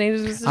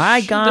vaccinated?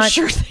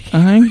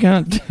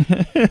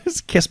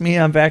 Kiss me,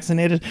 I'm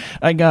vaccinated.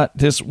 I got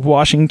this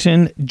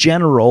Washington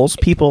Generals.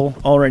 People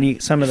already,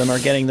 some of them are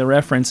getting the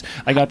reference.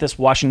 I got this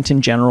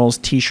Washington Generals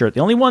t-shirt.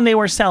 The only one they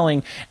were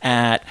selling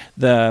at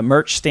the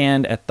merch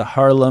stand at the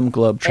Harlem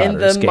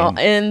Globetrotters game.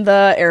 In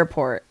the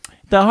airport.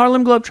 The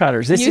Harlem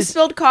Globetrotters. You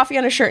spilled coffee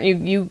on a shirt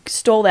and you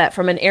stole that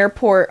from an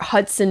airport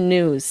Hudson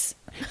News.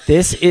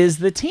 This is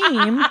the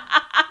team.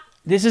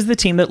 This is the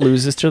team that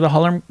loses to the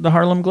Harlem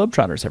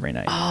Globetrotters every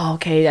night. Oh,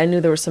 okay. I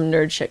knew there was some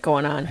nerd shit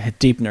going on.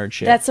 Deep nerd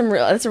shit. That's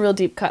a real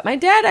deep cut. My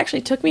dad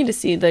actually took me to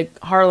see the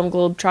Harlem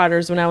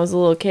Globetrotters when I was a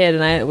little kid,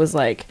 and I was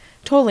like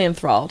totally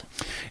enthralled.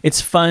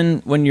 It's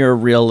fun when you're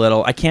real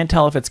little. I can't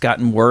tell if it's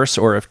gotten worse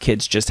or if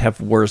kids just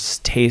have worse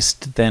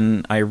taste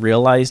than I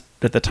realized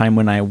at the time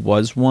when I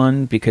was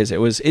one, because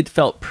it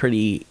felt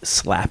pretty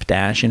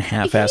slapdash and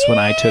half-assed when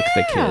I took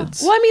the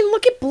kids. Well, I mean,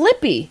 look at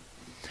Blippi.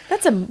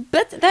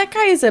 That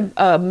guy is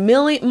a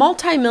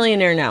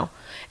multi-millionaire now,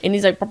 and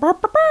he's like, those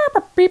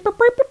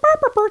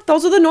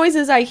are the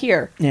noises I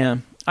hear. Yeah,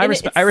 I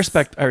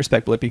respect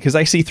Blippi because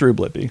I see through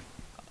Blippi.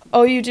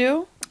 Oh, you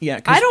do?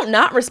 Yeah, I don't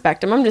not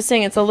respect him. I'm just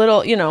saying it's a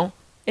little,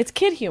 it's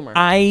kid humor.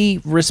 I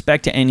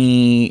respect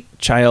any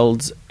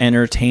child's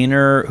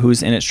entertainer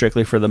who's in it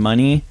strictly for the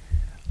money.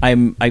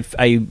 I'm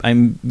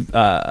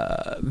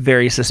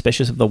very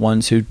suspicious of the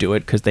ones who do it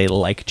because they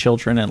like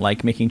children and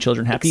like making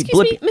children happy.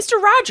 Excuse me, Mr.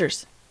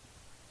 Rogers.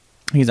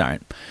 He's all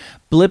right.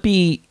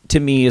 Blippi, to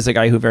me, is a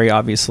guy who very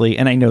obviously,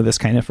 and I know this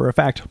kind of for a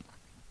fact,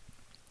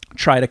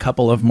 tried a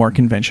couple of more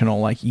conventional,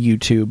 like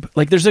YouTube.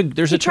 Like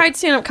he tried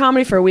stand-up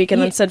comedy for a week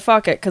and then said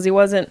fuck it because he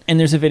wasn't. And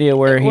there's a video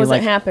where he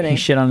happening. He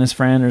shit on his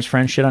friend or his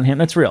friend shit on him.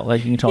 That's real.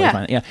 Like you can totally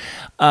find it.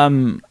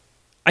 Yeah.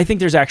 I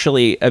think there's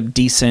actually a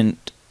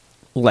decent,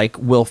 like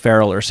Will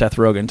Ferrell or Seth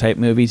Rogen type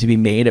movie to be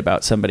made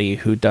about somebody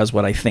who does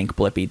what I think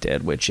Blippi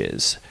did, which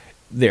is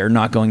they're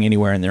not going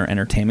anywhere in their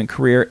entertainment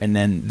career, and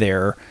then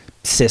their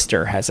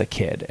sister has a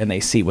kid and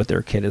they see what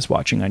their kid is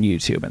watching on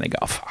YouTube and they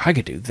go, I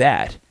could do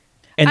that.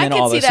 And then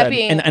all of a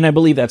sudden, and I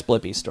believe that's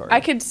Blippi's story.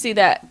 I could see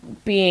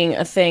that being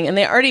a thing. And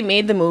they already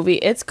made the movie.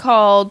 It's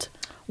called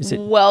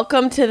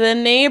Welcome to the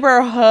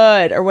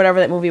Neighborhood or whatever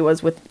that movie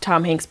was with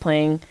Tom Hanks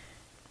playing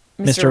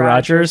Mr.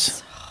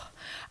 Rogers.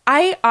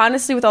 I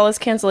honestly, with all this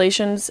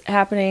cancellations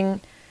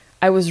happening,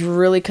 I was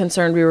really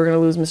concerned we were going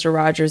to lose Mr.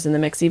 Rogers in the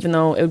mix, even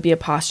though it would be a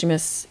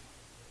posthumous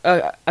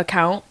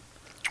account.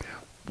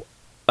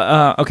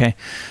 Okay.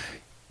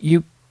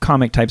 You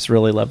comic types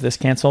really love this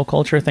cancel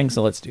culture thing,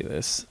 so let's do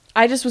this.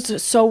 I just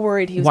was so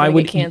worried he was going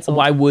to get canceled.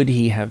 Why would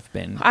he have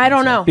been canceled? I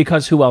don't know.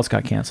 Because who else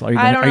got canceled?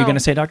 Are you going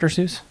to say Dr.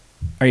 Seuss?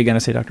 Are you going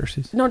to say Dr.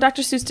 Seuss? No,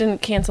 Dr. Seuss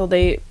didn't cancel.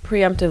 They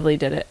preemptively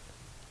did it.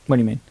 What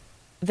do you mean?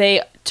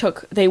 They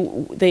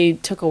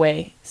took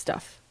away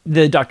stuff.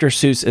 The Dr.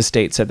 Seuss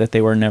estate said that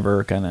they were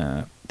never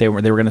gonna. They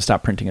were gonna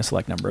stop printing a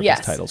select number of his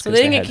titles. So they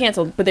didn't get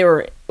canceled, but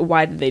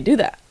why did they do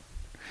that?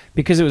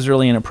 Because it was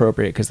really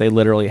inappropriate, because they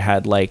literally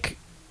had like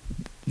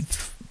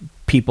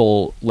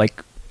people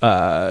like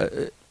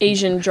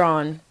Asian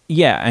drawn.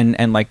 Yeah,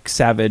 and like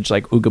savage,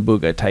 like Ooga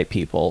Booga type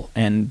people.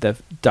 And the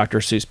Dr.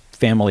 Seuss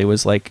family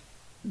was like,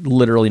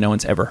 literally no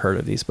one's ever heard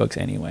of these books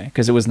anyway,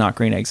 because it was not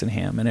Green Eggs and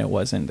Ham, and it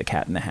wasn't The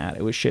Cat in the Hat.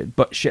 It was shit.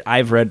 But shit,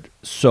 I've read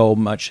so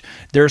much.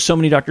 There are so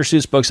many Dr.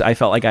 Seuss books I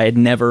felt like I had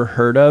never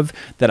heard of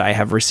that I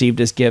have received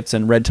as gifts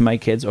and read to my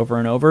kids over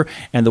and over.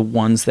 And the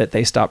ones that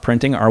they stopped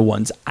printing are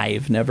ones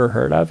I've never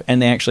heard of.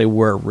 And they actually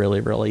were really,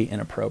 really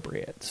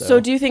inappropriate. So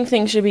do you think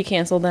things should be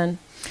canceled then?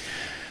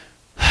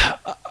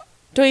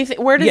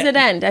 Where does it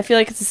end? I feel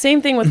like it's the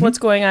same thing with what's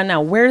going on now.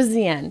 Where's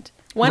the end?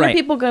 When are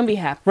people going to be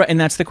happy? Right, and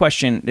that's the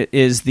question.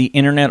 Is the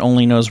internet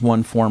only knows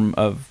one form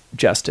of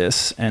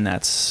justice, and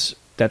that's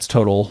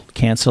total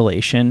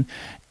cancellation.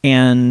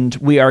 And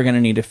we are going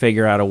to need to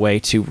figure out a way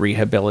to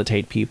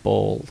rehabilitate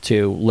people,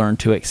 to learn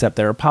to accept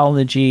their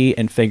apology,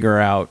 and figure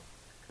out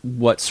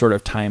what sort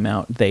of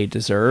timeout they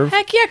deserve.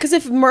 Heck yeah, because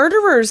if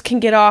murderers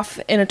can get off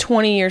in a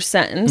 20-year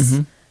sentence...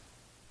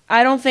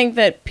 I don't think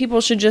that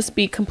people should just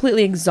be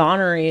completely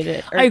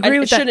exonerated. I agree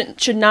with that.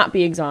 Should not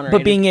be exonerated.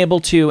 But being able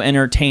to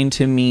entertain,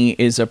 to me,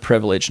 is a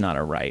privilege, not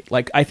a right.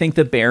 Like, I think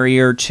the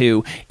barrier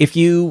to, if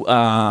you,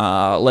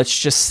 let's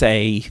just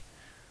say,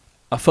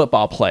 a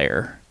football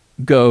player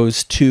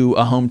goes to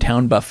a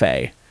hometown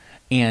buffet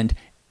and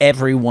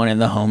everyone in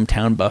the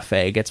hometown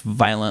buffet gets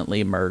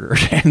violently murdered,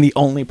 and the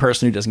only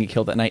person who doesn't get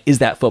killed that night is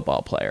that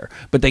football player,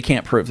 but they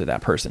can't prove that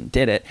that person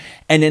did it.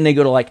 And then they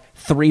go to like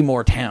 3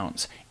 more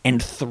towns,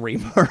 and 3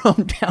 more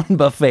hometown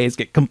buffets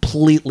get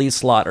completely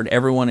slaughtered.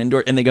 Everyone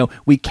endured, and they go,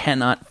 we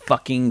cannot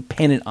fucking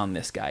pin it on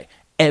this guy.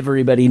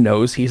 Everybody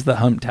knows he's the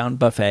hometown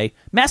buffet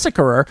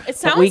massacrer. It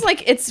sounds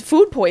like it's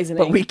food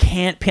poisoning. But we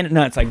can't pin it.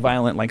 No, it's like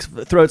violent, like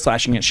throat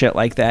slashing and shit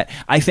like that.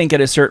 I think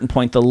at a certain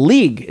point, the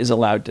league is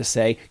allowed to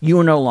say, you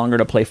are no longer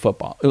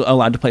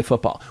allowed to play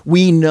football.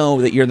 We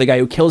know that you're the guy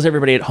who kills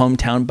everybody at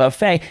hometown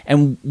buffet,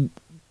 and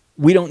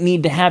we don't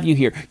need to have you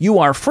here. You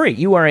are free.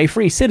 You are a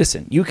free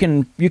citizen. You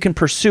can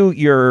pursue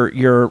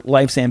your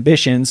life's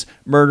ambitions,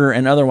 murder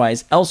and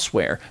otherwise,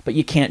 elsewhere, but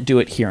you can't do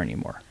it here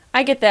anymore.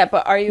 I get that,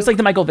 but are you... It's like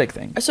the Michael Vick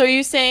thing. So are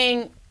you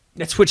saying...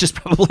 Which is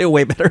probably a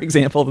way better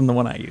example than the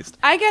one I used.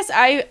 I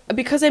guess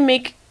because I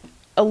make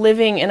a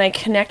living and I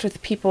connect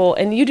with people,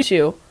 and you do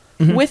too,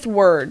 with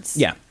words.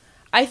 Yeah.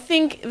 I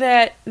think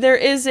that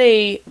there's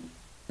a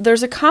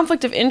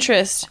conflict of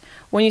interest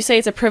when you say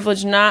it's a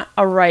privilege, not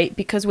a right,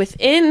 because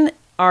within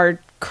our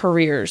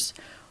careers,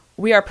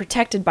 we are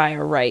protected by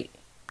a right.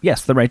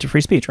 Yes, the right to free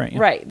speech, right? Yeah.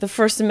 Right, the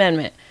First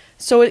Amendment.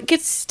 So it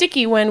gets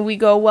sticky when we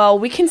go, well,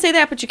 we can say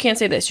that, but you can't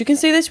say this. You can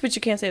say this, but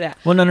you can't say that.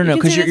 Well, no,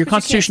 because your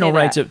constitutional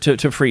right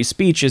to free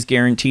speech is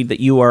guaranteed that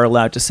you are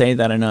allowed to say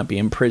that and not be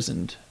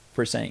imprisoned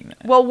for saying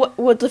that. Well,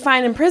 what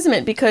define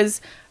imprisonment? Because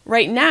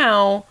right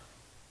now,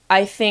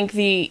 I think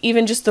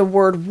even just the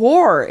word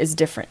war is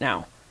different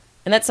now.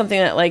 And that's something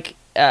that, like,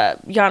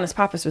 Giannis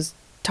Pappas was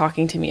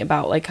talking to me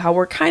about, like how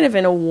we're kind of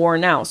in a war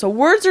now. So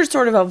words are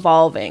sort of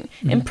evolving.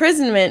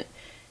 Imprisonment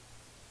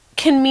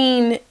can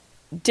mean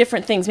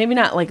different things. Maybe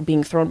not like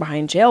being thrown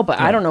behind jail, but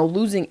I don't know,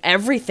 losing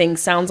everything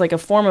sounds like a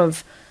form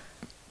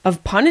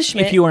of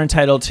punishment. If you are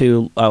entitled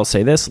to, I'll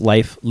say this,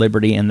 life,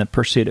 liberty, and the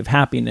pursuit of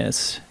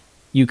happiness,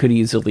 you could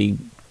easily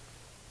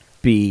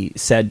be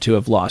said to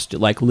have lost,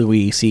 like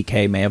Louis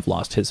C.K. may have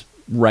lost his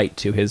right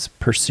to his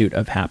pursuit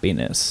of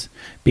happiness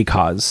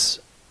because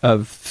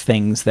of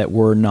things that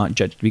were not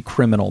judged to be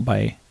criminal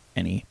by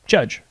any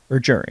judge or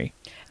jury.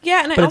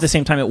 Yeah, but at the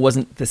same time, it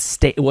wasn't the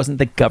state, it wasn't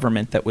the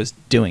government that was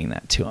doing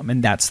that to him,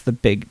 and that's the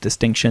big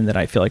distinction that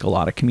I feel like a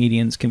lot of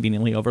comedians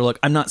conveniently overlook.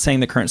 I'm not saying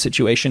the current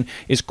situation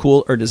is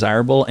cool or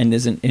desirable and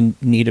isn't in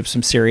need of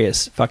some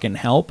serious fucking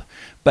help,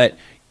 but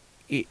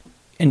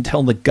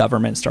until the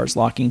government starts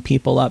locking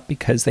people up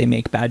because they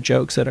make bad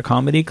jokes at a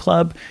comedy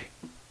club,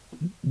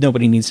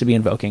 nobody needs to be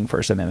invoking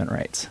First Amendment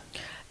rights.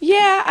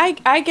 Yeah,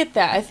 I get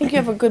that. I think you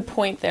have a good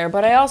point there,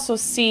 but I also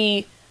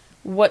see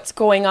what's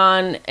going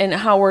on and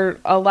how we're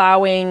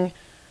allowing,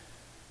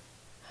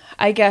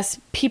 I guess,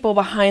 people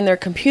behind their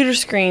computer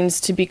screens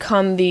to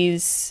become the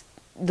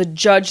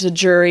judge, the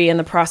jury, and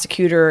the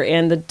prosecutor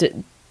and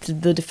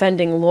the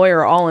defending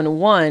lawyer all in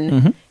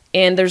one.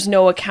 And there's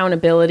no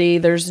accountability.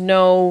 There's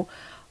no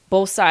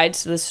both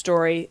sides to the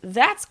story.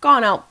 That's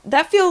gone out.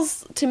 That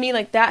feels to me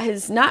like that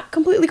has not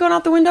completely gone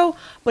out the window,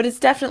 but it's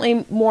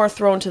definitely more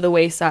thrown to the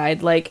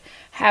wayside. Like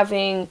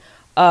having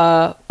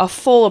a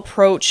full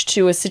approach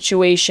to a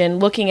situation,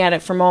 looking at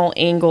it from all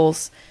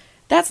angles.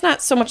 That's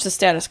not so much the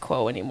status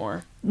quo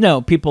anymore.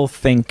 No, people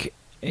think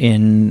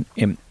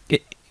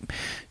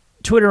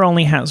Twitter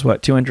only has,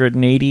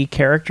 280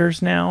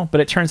 characters now?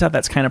 But it turns out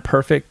that's kind of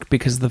perfect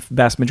because the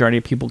vast majority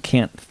of people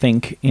can't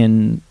think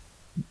in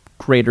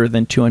greater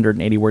than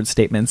 280 word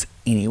statements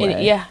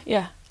anyway.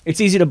 Yeah.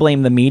 It's easy to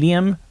blame the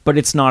medium, but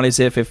it's not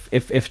as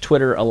if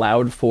Twitter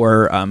allowed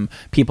for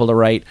people to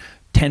write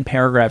 10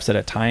 paragraphs at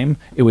a time,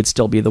 it would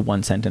still be the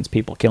one sentence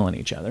people killing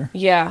each other.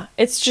 Yeah,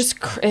 it's just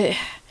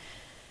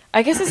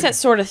I guess it's that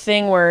sort of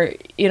thing where,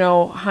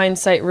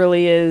 hindsight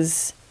really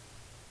is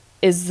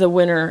is the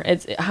winner.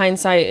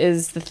 Hindsight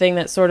is the thing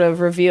that sort of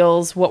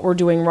reveals what we're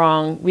doing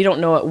wrong. We don't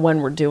know it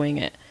when we're doing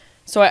it.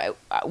 So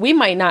we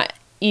might not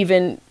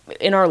even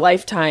in our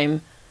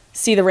lifetime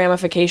see the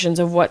ramifications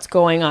of what's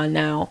going on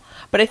now.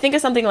 But I think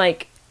of something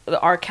like the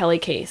R. Kelly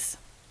case.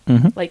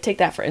 Mm-hmm. Like, take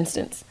that for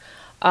instance.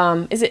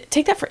 Is it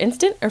take that for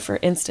instant or for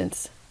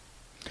instance?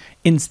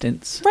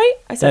 Instance. Right?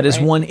 I said that is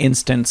right. one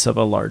instance of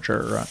a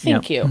larger...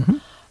 Thank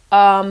you.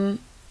 Mm-hmm.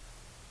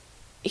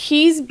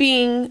 He's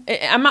being...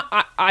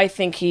 I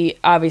think he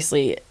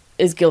obviously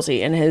is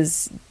guilty and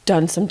has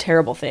done some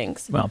terrible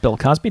things. Well, Bill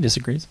Cosby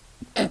disagrees.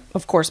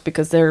 Of course,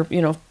 because they're,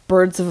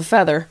 birds of a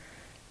feather.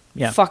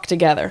 Yeah. Fuck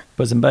together.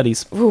 Bosom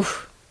buddies.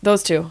 Oof,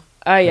 those two.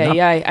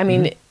 I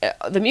mean,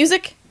 the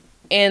music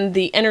and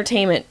the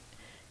entertainment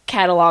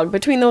catalog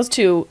between those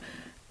two,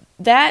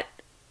 that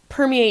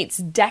permeates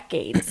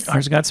decades.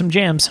 Ours got some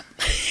jams.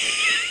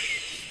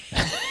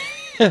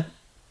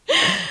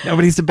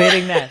 Nobody's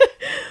debating that.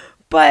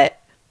 But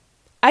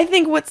I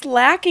think what's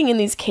lacking in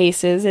these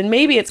cases, and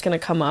maybe it's going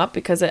to come up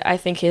because I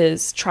think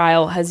his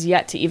trial has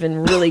yet to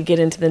even really get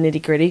into the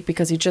nitty gritty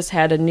because he just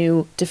had a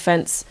new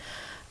defense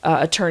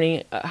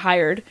attorney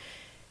hired.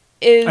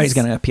 He's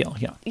going to appeal,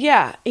 yeah.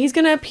 Yeah, he's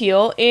going to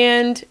appeal.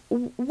 And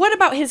what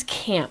about his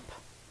camp?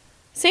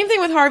 Same thing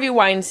with Harvey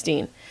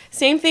Weinstein.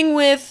 Same thing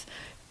with,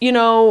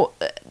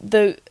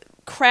 the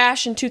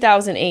crash in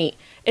 2008.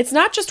 It's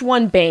not just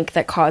one bank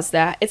that caused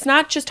that. It's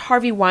not just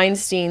Harvey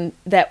Weinstein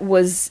that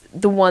was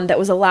the one that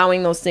was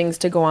allowing those things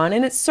to go on.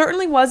 And it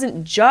certainly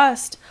wasn't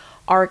just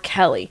R.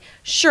 Kelly.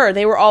 Sure,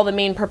 they were all the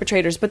main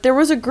perpetrators, but there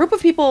was a group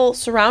of people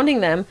surrounding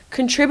them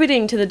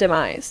contributing to the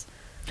demise.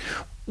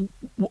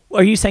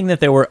 Are you saying that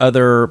there were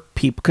other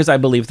people? Because I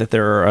believe that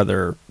there are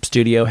other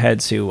studio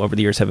heads who over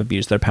the years have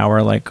abused their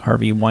power like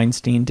Harvey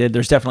Weinstein did.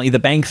 There's definitely the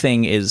bank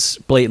thing is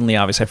blatantly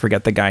obvious. I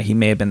forget the guy. He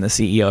may have been the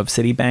CEO of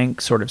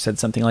Citibank, sort of said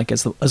something like,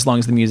 as long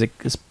as the music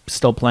is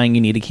still playing,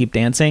 you need to keep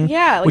dancing.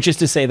 Yeah. Which is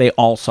to say they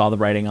all saw the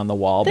writing on the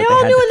wall. They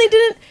all knew and they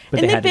didn't.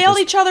 And they bailed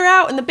just... each other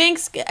out. And the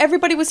banks,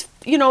 everybody was,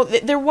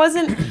 there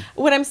wasn't,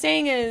 what I'm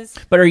saying is.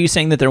 But are you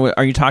saying that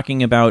are you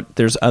talking about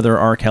there's other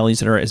R. Kellys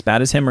that are as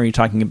bad as him? Or are you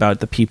talking about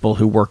the people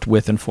who worked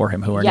with and for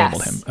him who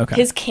enabled him? Okay.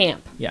 His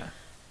camp. Yeah.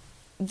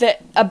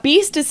 A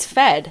beast is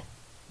fed.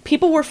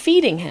 People were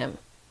feeding him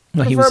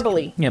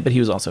verbally. Yeah, but he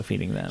was also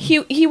feeding them.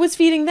 He was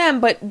feeding them,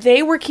 but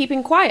they were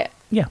keeping quiet.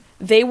 Yeah.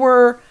 They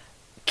were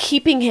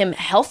keeping him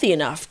healthy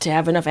enough to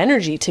have enough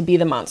energy to be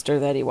the monster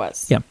that he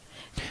was. Yeah.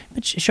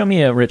 But show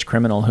me a rich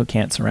criminal who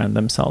can't surround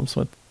themselves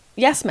with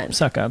yes men.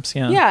 Suck-ups.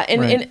 Yeah. Yeah,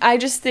 and I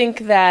just think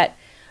that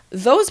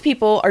those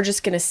people are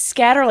just going to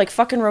scatter like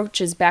fucking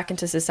roaches back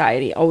into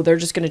society. Oh, they're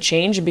just going to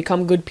change and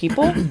become good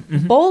people?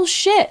 Mm-hmm.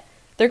 Bullshit.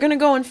 They're going to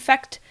go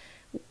infect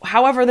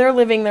however they're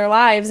living their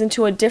lives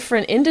into a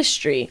different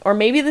industry or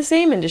maybe the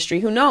same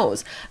industry. Who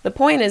knows? The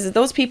point is that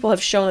those people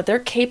have shown that they're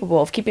capable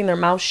of keeping their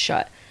mouths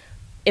shut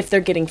if they're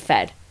getting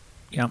fed.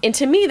 Yeah. And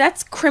to me,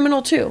 that's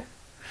criminal too.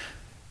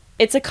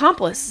 It's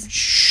accomplice.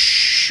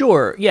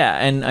 Sure, yeah,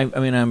 and I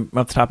mean, I'm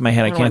off the top of my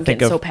head, I can't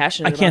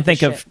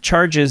think of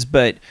charges,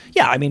 but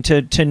yeah, I mean,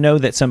 to know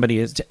that somebody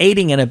is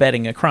aiding and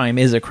abetting a crime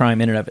is a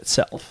crime in and of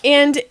itself.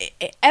 And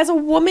as a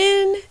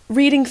woman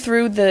reading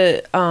through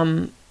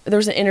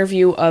there's an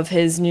interview of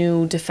his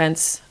new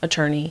defense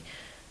attorney,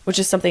 which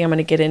is something I'm going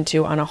to get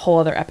into on a whole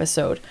other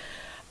episode.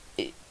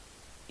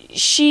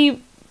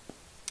 She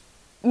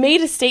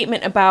made a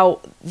statement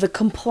about the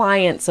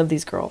compliance of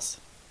these girls.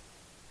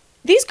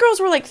 These girls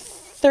were like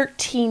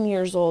 13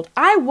 years old.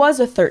 I was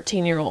a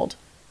 13-year-old.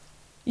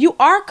 You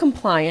are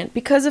compliant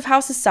because of how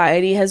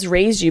society has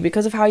raised you,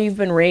 because of how you've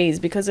been raised,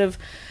 because of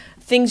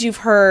things you've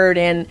heard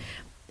and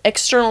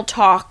external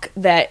talk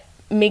that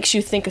makes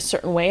you think a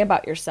certain way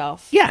about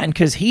yourself. Yeah, and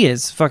because he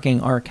is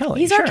fucking R.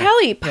 Kelly. He's R.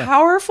 Kelly.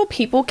 Powerful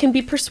people can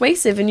be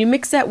persuasive, and you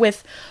mix that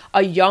with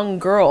a young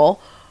girl,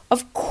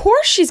 of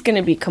course she's going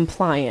to be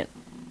compliant.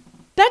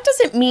 That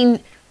doesn't mean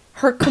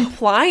her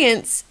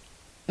compliance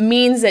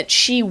means that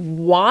she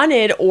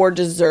wanted or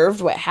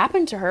deserved what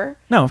happened to her.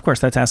 No, of course,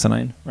 that's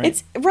asinine. Right?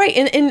 It's right,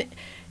 and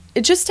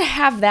just to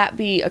have that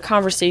be a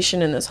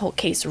conversation in this whole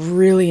case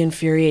really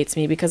infuriates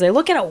me because I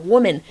look at a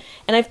woman,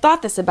 and I've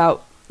thought this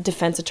about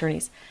defense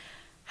attorneys.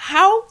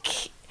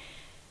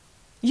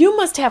 You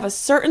must have a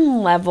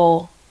certain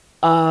level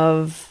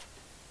of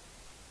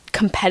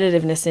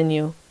competitiveness in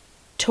you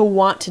to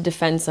want to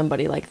defend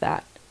somebody like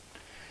that.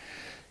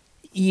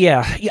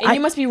 Yeah. And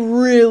you must be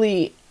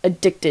really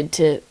addicted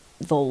to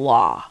the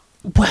law.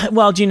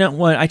 Well, do you know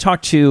what? I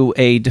talked to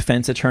a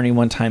defense attorney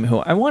one time who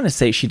I want to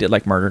say she did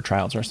like murder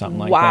trials or something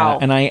like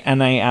that.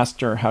 And I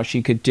asked her how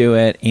she could do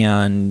it,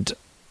 and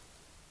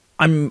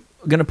I'm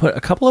gonna put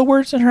a couple of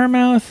words in her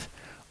mouth.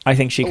 I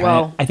think she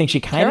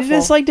kind of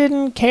just like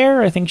didn't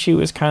care. I think she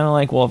was kind of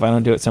like, well, if I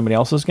don't do it, somebody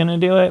else is gonna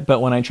do it. But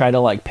when I try to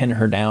like pin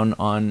her down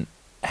on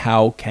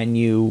how can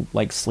you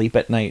like sleep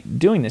at night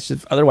doing this,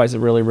 just otherwise a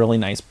really, really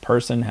nice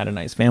person, had a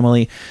nice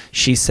family,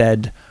 she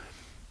said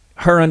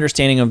her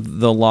understanding of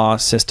the law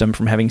system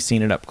from having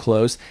seen it up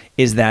close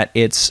is that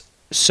it's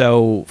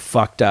so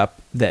fucked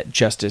up that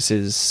justice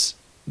is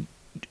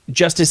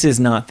justice is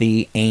not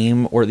the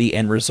aim or the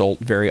end result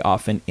very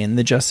often in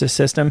the justice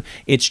system.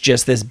 It's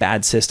just this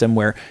bad system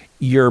where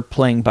you're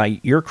playing by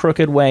your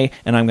crooked way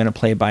and I'm going to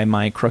play by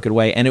my crooked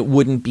way. And it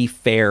wouldn't be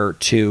fair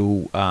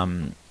to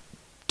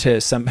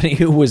somebody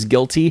who was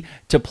guilty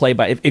to play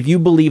by. If you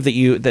believe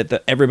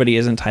that everybody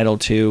is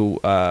entitled to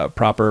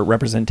proper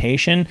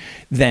representation,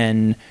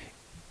 then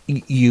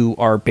you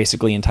are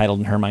basically entitled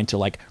in her mind to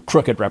like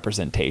crooked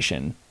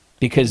representation.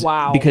 Because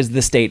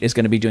the state is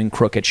going to be doing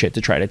crooked shit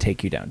to try to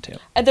take you down too.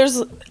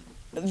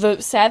 The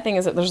sad thing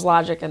is that there's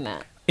logic in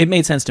that. It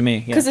made sense to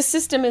me. Because the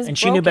system is and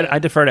she knew better. I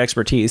defer to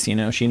expertise. She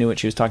knew what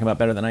she was talking about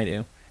better than I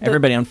do.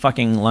 Everybody on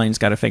fucking line's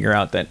got to figure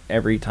out that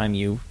every time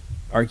you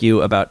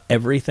argue about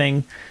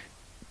everything,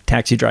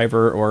 taxi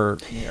driver or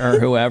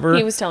whoever,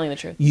 he was telling the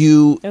truth.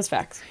 It was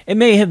facts. It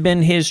may have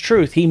been his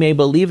truth. He may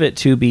believe it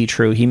to be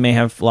true. He may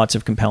have lots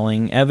of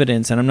compelling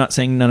evidence. And I'm not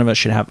saying none of us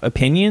should have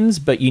opinions,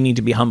 but you need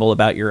to be humble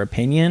about your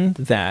opinion.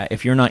 That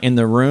if you're not in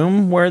the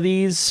room where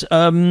these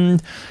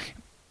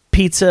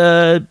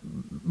pizza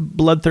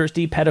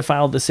bloodthirsty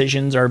pedophile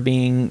decisions are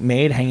being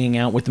made, hanging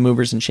out with the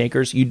movers and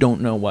shakers, you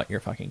don't know what you're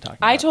fucking talking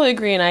about. I totally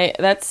agree, and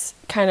that's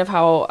kind of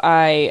how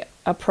I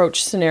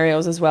approach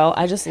scenarios as well.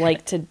 I just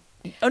like to.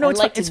 Oh no,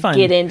 it's fun.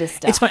 Get into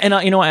stuff. It's fun, and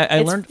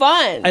I learned.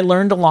 Fun. I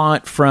learned a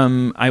lot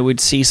from. I would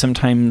see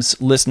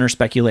sometimes listener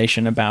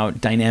speculation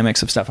about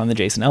dynamics of stuff on the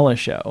Jason Ellis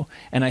show,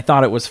 and I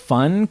thought it was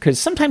fun because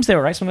sometimes they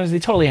were right, sometimes they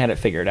totally had it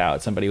figured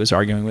out. Somebody was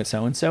arguing with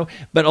so and so,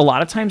 but a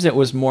lot of times it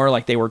was more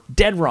like they were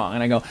dead wrong,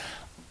 and I go,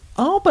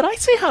 oh, but I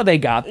see how they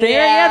got there.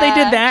 Yeah,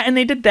 they did that, and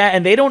they did that,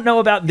 and they don't know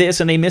about this,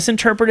 and they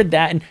misinterpreted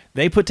that, and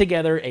they put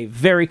together a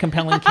very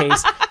compelling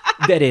case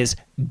that is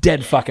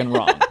dead fucking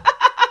wrong.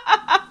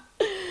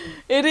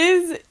 It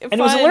is fun. And it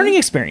was a learning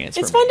experience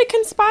for me. It's fun to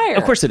conspire.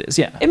 Of course it is,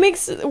 yeah. It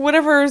makes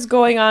whatever's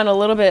going on a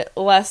little bit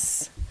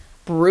less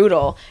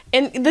brutal.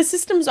 And the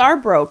systems are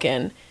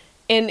broken.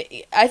 And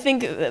I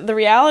think the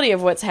reality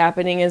of what's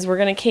happening is we're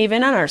going to cave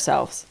in on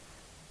ourselves.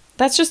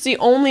 That's just the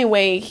only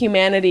way that's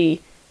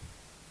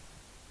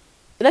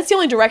the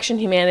only direction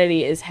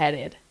humanity is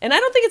headed. And I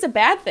don't think it's a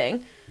bad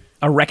thing.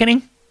 A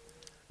reckoning?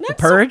 A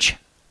purge?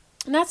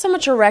 Not so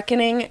much a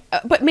reckoning,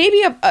 but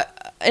maybe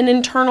an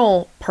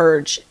internal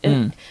purge.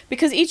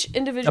 Because each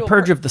individual... A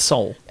purge of the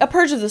soul. A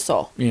purge of the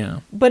soul. Yeah.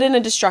 But in a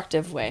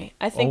destructive way.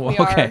 I think we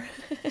are...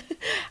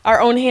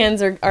 Our own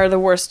hands are the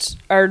worst,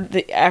 are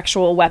the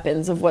actual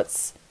weapons of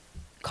what's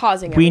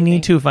causing everything. We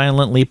need to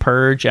violently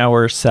purge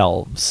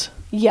ourselves.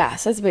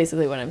 Yes, that's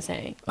basically what I'm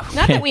saying. Okay.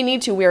 Not that we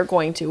need to, we are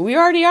going to. We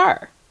already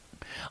are.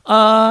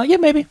 Yeah,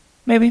 maybe.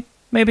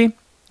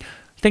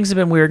 Things have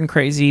been weird and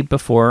crazy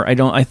before. I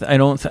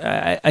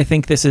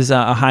think this is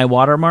a high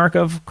watermark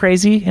of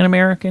crazy in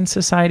American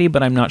society,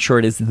 but I'm not sure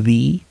it is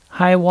the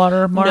high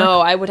watermark. No,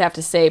 I would have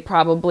to say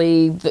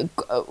probably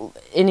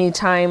any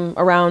time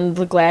around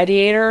the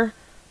Gladiator,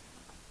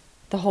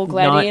 the whole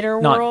Gladiator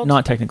world.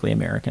 Not technically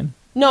American.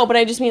 No, but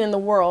I just mean in the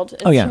world,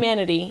 in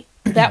humanity.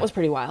 That was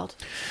pretty wild.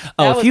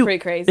 That was pretty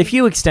crazy. If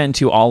you extend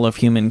to all of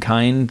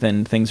humankind,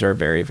 then things are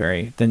very,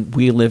 very... Then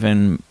we live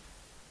in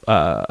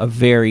a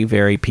very,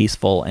 very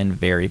peaceful and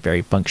very,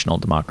 very functional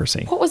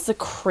democracy. What was the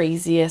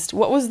craziest?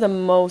 What was the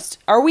most...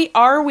 Are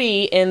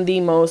we in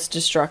the most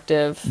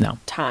destructive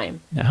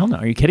time? No, hell no.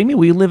 Are you kidding me?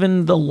 We live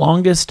in the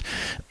longest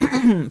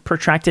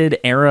protracted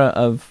era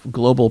of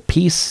global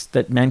peace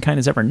that mankind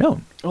has ever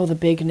known. Oh, the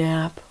big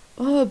nap.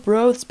 Oh,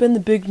 bro, it's been the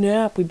big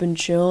nap. We've been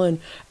chilling.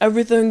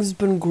 Everything's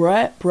been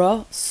great,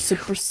 bro.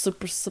 Super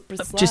slap.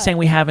 Just saying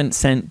we haven't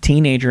sent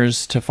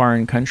teenagers to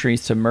foreign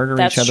countries to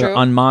murder each other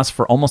en masse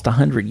for almost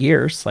 100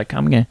 years. Like,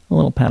 I'm getting a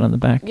little pat on the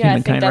back. Yeah,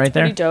 I think that's right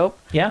there. Pretty dope.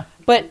 Yeah.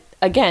 But,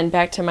 again,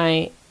 back to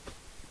my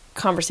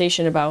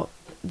conversation about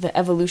the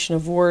evolution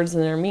of words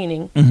and their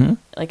meaning,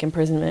 like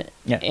imprisonment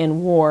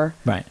and war.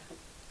 Right.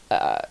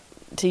 To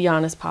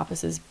Giannis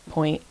Pappas'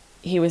 point,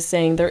 he was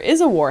saying there is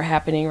a war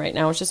happening right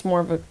now. It's just more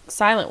of a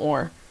silent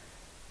war.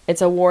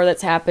 It's a war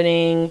that's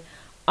happening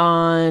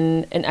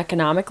on an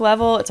economic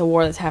level. It's a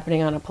war that's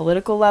happening on a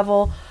political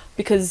level.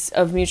 Because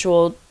of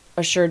mutual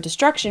assured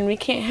destruction, we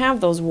can't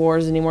have those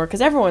wars anymore because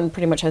everyone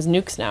pretty much has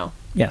nukes now.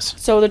 Yes.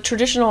 So the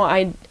traditional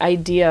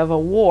idea of a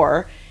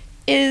war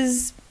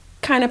is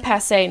kind of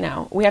passé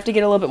now. We have to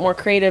get a little bit more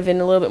creative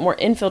and a little bit more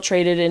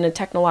infiltrated in a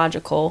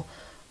technological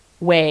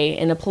way,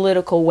 in a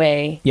political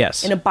way,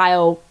 in a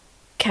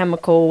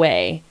biochemical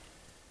way.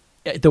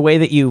 The way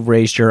that you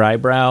raised your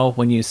eyebrow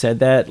when you said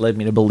that led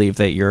me to believe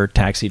that your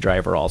taxi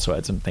driver also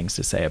had some things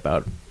to say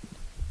about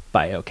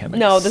biochemistry.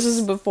 No, this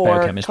is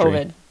before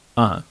COVID.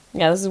 Uh-huh.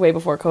 Yeah, this is way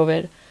before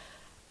COVID.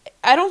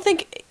 I don't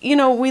think,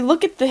 we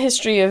look at the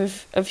history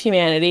of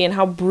humanity and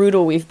how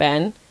brutal we've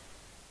been,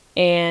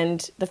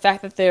 and the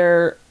fact that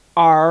there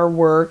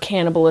were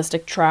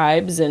cannibalistic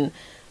tribes and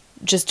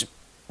just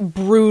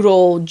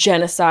brutal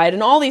genocide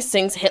and all these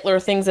things, Hitler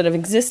things that have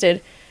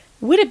existed.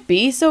 Would it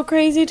be so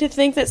crazy to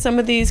think that some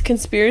of these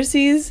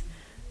conspiracies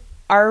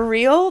are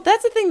real?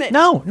 That's the thing that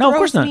of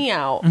course not. Me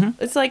out.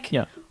 Mm-hmm. It's like,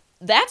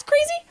 that's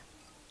crazy?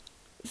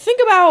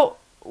 Think about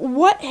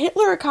what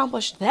Hitler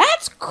accomplished.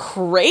 That's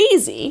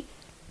crazy.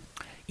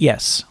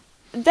 Yes.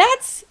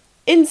 That's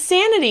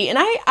insanity. And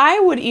I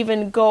would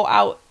even go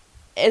out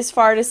as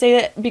far to say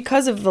that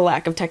because of the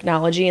lack of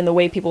technology and the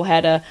way people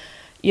had to,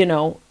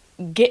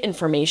 get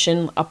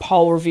information, a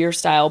Paul Revere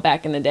style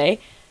back in the day,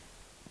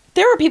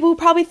 there were people who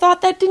probably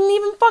thought that didn't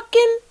even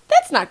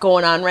that's not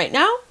going on right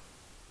now.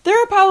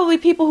 There are probably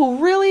people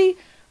who really,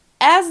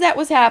 as that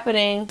was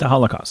happening... The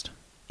Holocaust.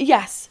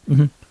 Yes.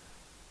 Mm-hmm.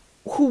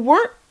 Who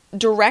weren't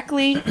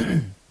directly...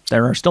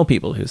 There are still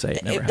people who say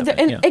it never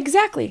happened.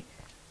 Exactly.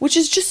 Which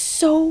is just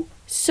so...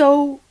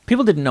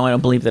 People didn't know, I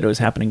don't believe, that it was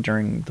happening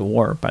during the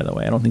war, by the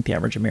way. I don't think the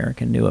average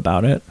American knew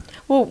about it.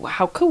 Well,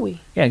 how could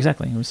we? Yeah,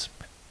 exactly. It was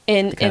the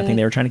kind of thing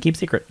they were trying to keep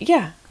secret.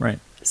 Yeah. Right.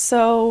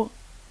 So...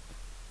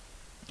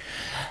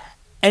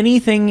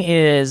 Anything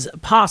is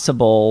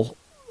possible,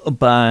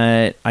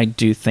 but I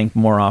do think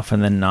more often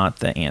than not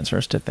the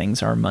answers to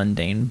things are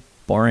mundane,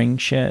 boring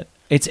shit.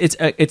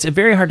 It's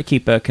very hard to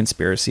keep a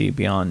conspiracy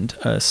beyond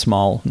a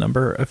small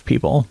number of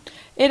people.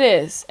 It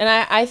is. And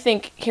I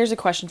think here's a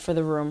question for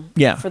the room.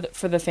 Yeah.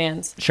 For the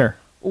fans. Sure.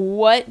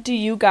 What do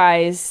you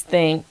guys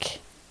think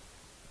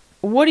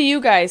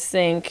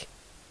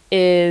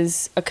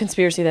is a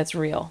conspiracy that's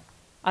real?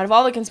 Out of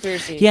all the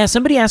conspiracies. Yeah,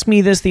 somebody asked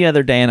me this the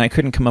other day and I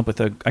couldn't come up with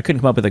a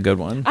good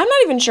one. I'm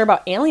not even sure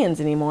about aliens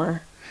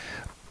anymore.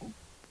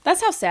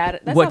 That's how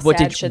sad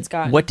shit's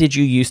gotten. What did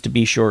you used to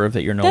be sure of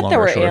that you're no longer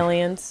sure? That there were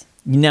aliens.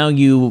 Now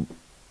you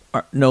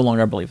no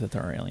longer believe that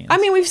there are aliens. I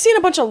mean, we've seen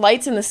a bunch of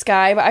lights in the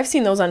sky, but I've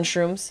seen those on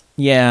shrooms.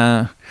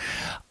 Yeah.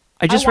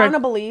 I want to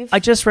believe. I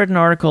just read an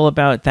article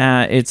about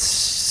that.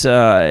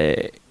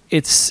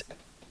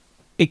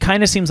 It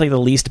kind of seems like the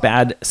least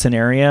bad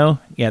scenario.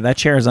 Yeah, that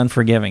chair is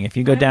unforgiving. If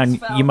you go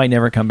down, you might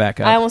never come back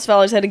up. I almost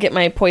fell. I just had to get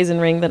my poison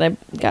ring that I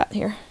got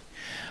here.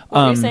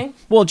 What were you saying?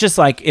 Well, just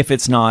like if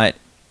it's not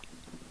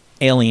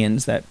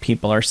aliens that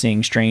people are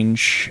seeing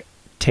strange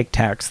tic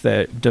tacs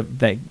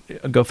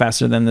that go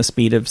faster than the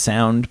speed of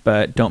sound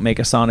but don't make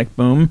a sonic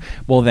boom,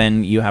 well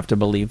then you have to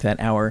believe that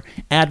our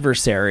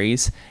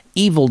adversaries,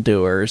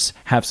 evildoers,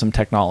 have some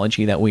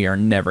technology that we are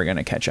never going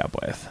to catch up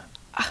with.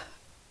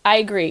 I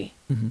agree.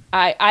 Mm-hmm.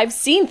 I've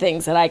seen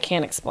things that I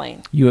can't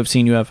explain. You have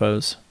seen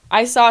UFOs?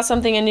 I saw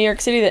something in New York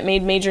City that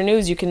made major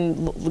news. You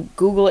can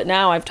Google it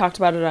now. I've talked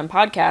about it on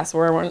podcasts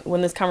where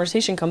when this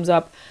conversation comes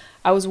up,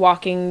 I was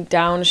walking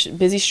down a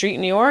busy street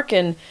in New York,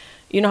 and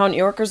you know how New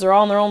Yorkers are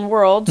all in their own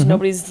world. Mm-hmm.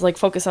 Nobody's like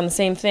focused on the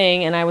same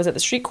thing. And I was at the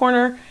street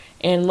corner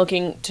and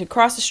looking to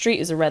cross the street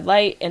is a red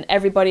light, and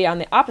everybody on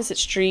the opposite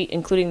street,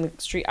 including the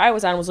street I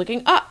was on, was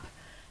looking up.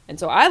 And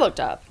so I looked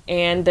up,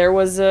 and there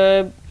was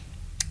a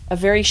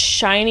very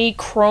shiny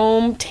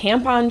chrome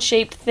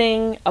tampon-shaped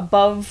thing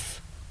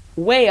above,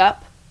 way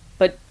up,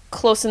 but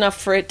close enough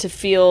for it to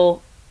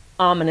feel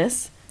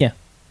ominous. Yeah.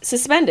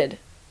 Suspended.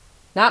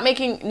 Not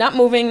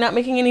moving, not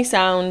making any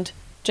sound,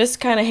 just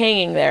kind of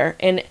hanging there.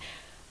 And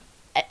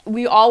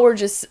we all were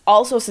just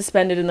also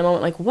suspended in the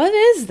moment, like, what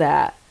is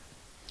that?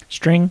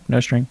 String?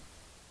 No string?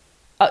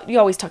 You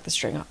always tuck the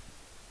string up.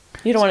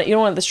 You don't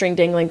want the string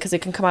dangling because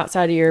it can come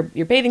outside of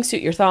your bathing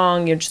suit, your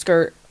thong, your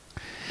skirt.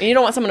 And you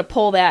don't want someone to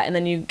pull that and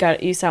then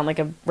you sound like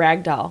a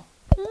rag doll.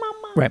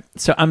 Mama. Right.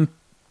 So an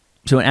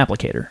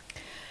applicator.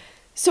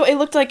 So it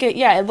looked like Let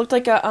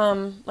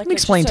me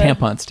explain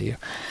tampons to you.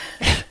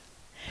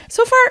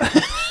 So far,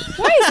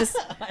 why is this?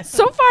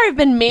 So far, I've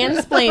been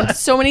mansplained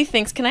so many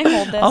things. Can I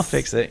hold this? I'll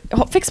fix it.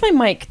 Oh, fix my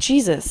mic,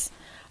 Jesus.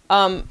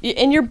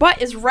 And your butt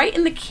is right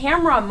in the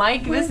camera,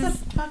 Mike. Where the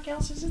fuck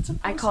else is it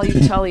supposed I call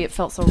you Tully. It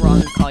felt so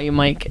wrong to call you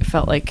Mike. It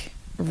felt like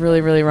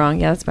really, really wrong.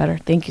 Yeah, that's better.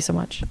 Thank you so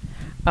much.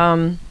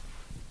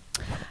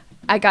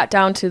 I got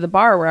down to the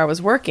bar where I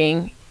was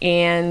working,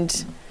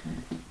 and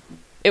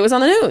it was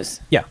on the news.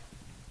 Yeah.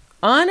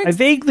 I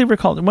vaguely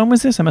recall. When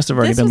was this? I must have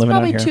already been living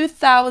out here. This was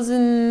probably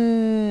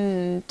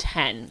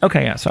 2010.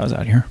 Okay, yeah, so I was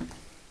out here.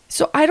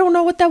 So I don't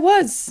know what that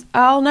was.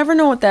 I'll never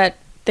know what that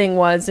thing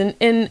was.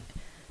 And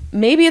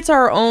maybe it's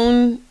our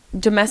own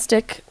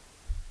domestic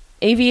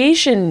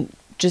aviation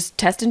just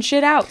testing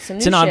shit out.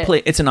 It's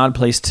an odd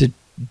place to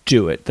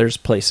do it. There's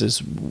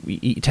places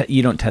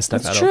you don't test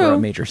stuff out over a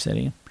major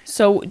city.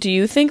 So do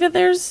you think that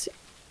there's...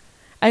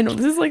 I know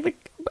this is like the...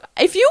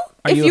 If you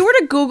were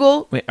to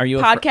Google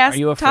podcast are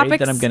you afraid topics,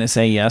 that I'm going to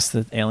say yes,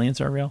 that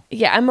aliens are real?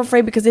 Yeah, I'm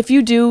afraid because if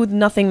you do,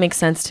 nothing makes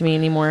sense to me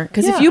anymore.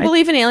 Because if you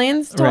believe in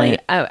aliens, Tony,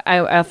 right.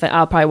 I'll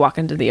probably walk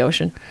into the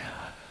ocean.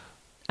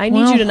 I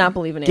need you to not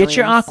believe in aliens. Get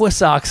your aqua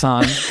socks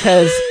on,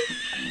 because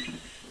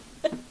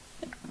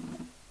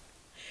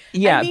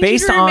I need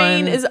based you to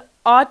remain as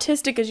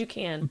autistic as you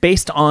can.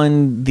 Based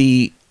on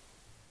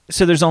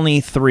so there's only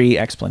 3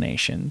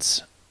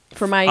 explanations.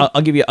 For my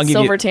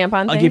silver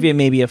tampon thing? I'll give you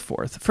maybe a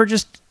 4th for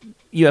just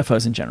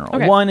UFOs in general.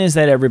 Okay. One is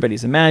that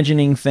everybody's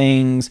imagining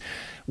things,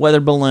 weather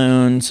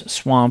balloons,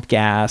 swamp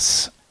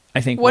gas. I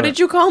think. What did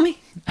you call me?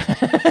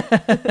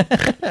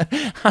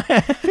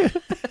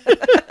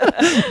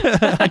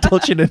 I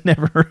told you to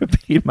never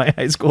repeat my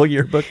high school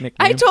yearbook nickname.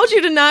 I told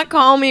you to not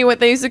call me what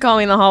they used to call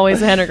me in the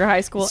hallways of Henniker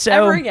High School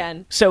ever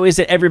again. So is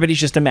it everybody's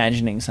just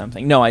imagining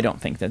something? No, I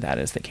don't think that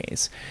is the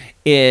case.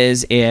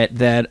 Is it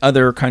that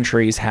other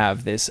countries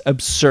have this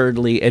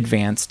absurdly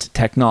advanced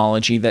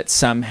technology that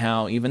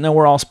somehow, even though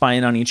we're all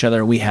spying on each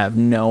other, we have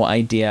no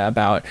idea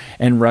about,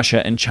 and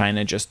Russia and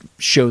China just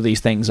show these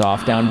things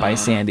off down by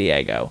San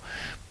Diego?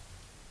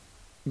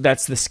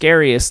 That's the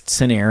scariest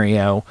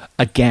scenario.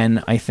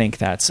 Again, I think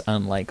that's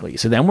unlikely.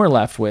 So then we're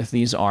left with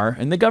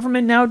and the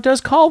government now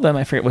does call them.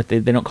 I forget what they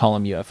don't call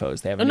them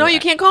UFOs. They have you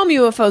can't call them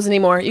UFOs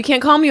anymore. You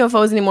can't call them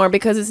UFOs anymore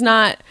because it's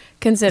not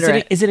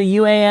considered. Is it a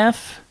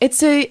UAF?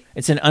 It's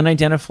an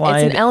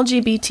unidentified. It's an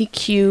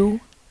LGBTQI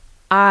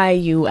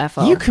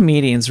UFO. You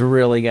comedians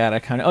really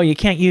gotta you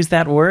can't use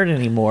that word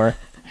anymore.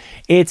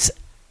 I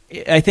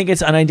think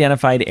it's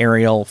unidentified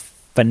aerial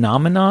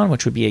phenomenon,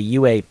 which would be a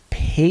UAP.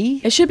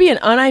 It should be an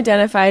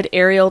unidentified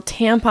aerial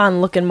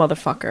tampon-looking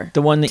motherfucker.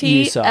 The one that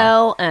you saw.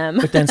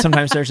 TLM. But then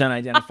sometimes there's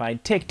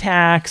unidentified Tic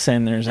Tacs,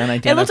 and there's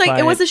unidentified... It looked like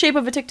it was the shape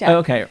of a Tic Tac. Oh,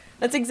 okay.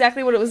 That's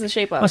exactly what it was the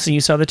shape of. Oh, so you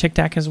saw the Tic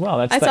Tac as well.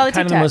 That's I saw the kind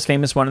Tic of the Tac. most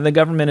famous one, and the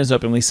government is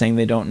openly saying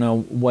they don't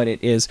know what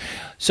it is.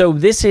 So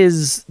this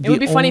is It would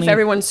be funny if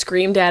everyone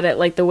screamed at it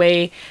like the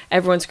way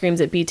everyone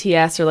screams at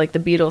BTS or like the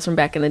Beatles from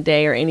back in the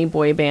day or any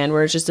boy band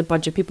where it's just a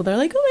bunch of people. They're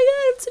like, oh my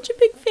God, I'm such a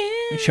big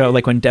fan. Show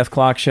like when Death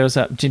Clock shows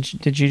up.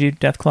 Did you do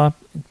Death Clock?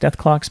 Death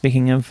Clock.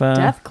 Speaking of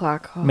Death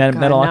Clock. Oh,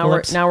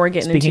 Metalocalypse. Now we're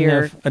getting into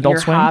your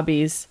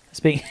hobbies.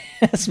 Speaking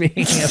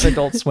of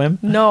Adult Swim.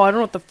 No, I don't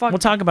know what the fuck. We'll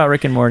talk about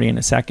Rick and Morty in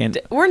a second.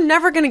 We're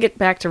never going to get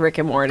back to Rick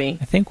and Morty.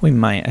 I think we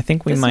might.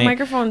 This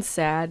microphone's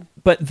sad.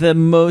 But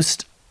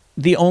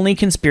the only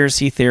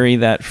conspiracy theory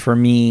that for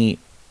me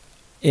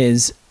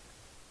is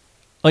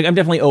like I'm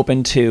definitely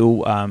open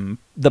to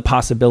the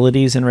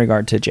possibilities in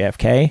regard to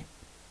JFK.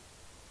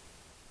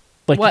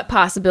 Like what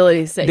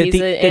possibilities? That he's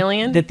an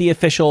alien? That the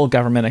official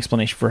government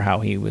explanation for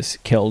how he was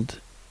killed,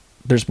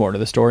 there's more to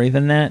the story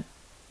than that.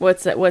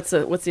 What's that? What's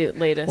the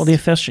latest? Well, the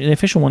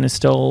official one is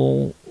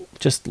still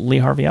just Lee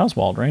Harvey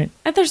Oswald, right?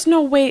 There's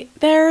no way.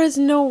 There is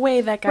no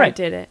way that guy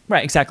did it.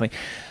 Right, exactly.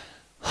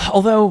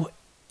 Although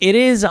it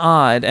is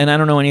odd, and I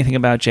don't know anything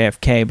about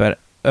JFK, but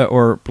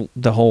or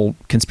the whole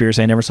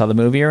conspiracy. I never saw the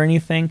movie or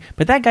anything,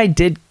 but that guy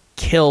did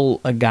kill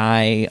a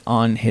guy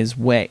on his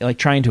way, like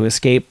trying to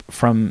escape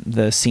from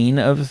the scene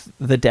of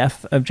the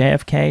death of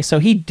JFK. So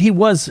he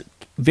was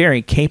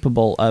very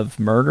capable of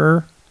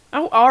murder.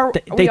 We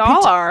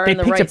all are in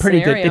the right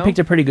scenario. They picked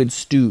a pretty good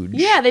stooge.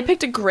 Yeah, they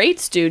picked a great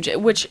stooge,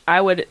 which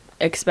I would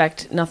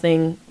expect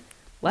nothing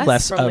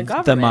less from the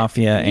government. The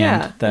mafia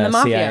and the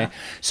mafia. CIA.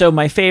 So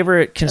my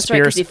favorite conspiracy... That's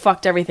right, because he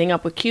fucked everything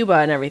up with Cuba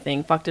and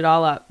everything. Fucked it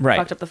all up. Right.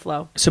 Fucked up the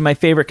flow. So my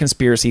favorite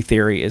conspiracy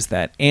theory is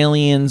that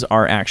aliens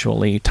are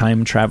actually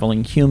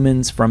time-traveling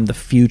humans from the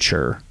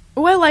future.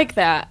 Oh, I like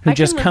that. Who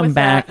just come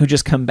back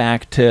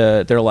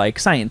to... They're like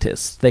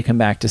scientists. They come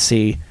back to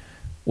see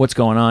what's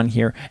going on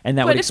here, and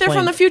that would explain... But if they're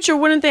from the future,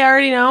 wouldn't they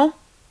already know?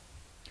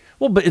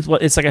 Well, but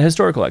it's like a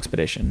historical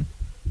expedition.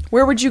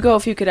 Where would you go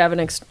if you could have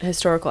an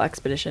historical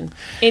expedition?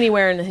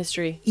 Anywhere in the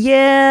history?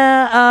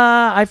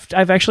 Yeah,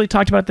 I've actually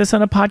talked about this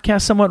on a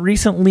podcast somewhat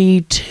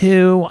recently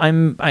too.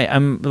 I'm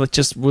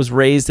just was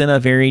raised in a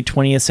very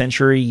 20th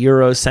century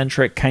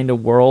Eurocentric kind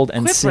of world,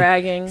 and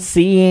bragging.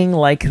 Seeing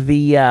like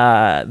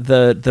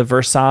the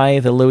Versailles,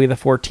 the Louis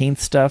XIV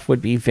stuff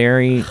would be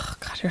very. Oh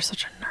God, you're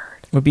such a nerd.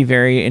 Would be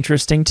very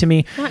interesting to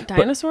me. Not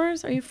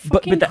dinosaurs? Are you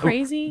fucking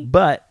crazy?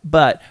 But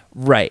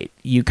right,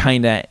 you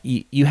kind of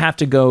you have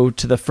to go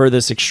to the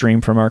furthest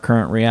extreme from our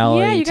current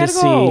reality to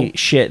see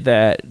shit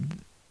that.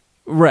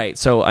 Right,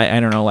 so I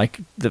don't know,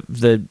 like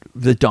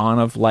the dawn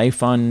of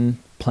life on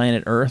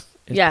planet Earth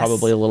is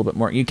probably a little bit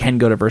more. You can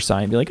go to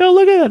Versailles and be like, oh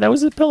look at that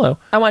was a pillow.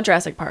 I want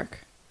Jurassic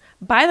Park.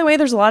 By the way,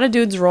 there's a lot of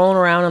dudes rolling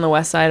around on the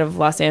west side of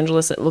Los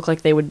Angeles that look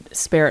like they would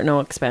spare at no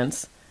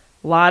expense.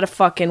 A lot of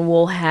fucking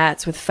wool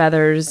hats with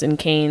feathers and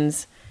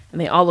canes,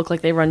 and they all look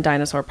like they run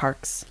dinosaur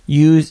parks.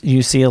 You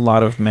see a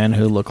lot of men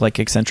who look like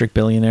eccentric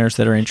billionaires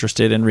that are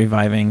interested in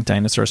reviving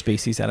dinosaur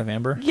species out of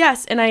amber.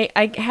 Yes, and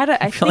I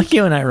feel like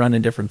you and I run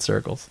in different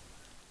circles.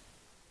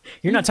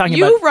 You're not talking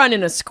about... You run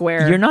in a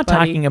square, You're not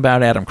buddy. talking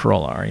about Adam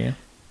Carolla, are you?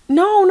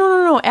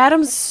 No.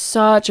 Adam's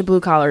such a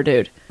blue-collar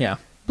dude. Yeah.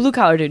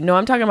 Blue-collar dude. No,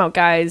 I'm talking about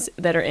guys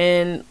that are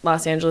in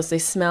Los Angeles. They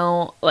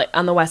smell like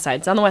on the west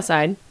side. It's on the west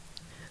side.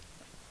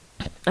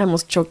 I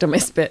almost choked on my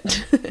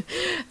spit.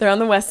 They're on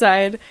the west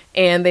side,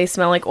 and they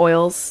smell like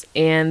oils,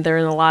 and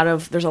there's a lot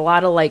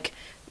of like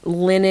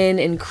linen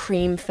and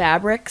cream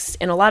fabrics,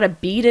 and a lot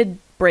of beaded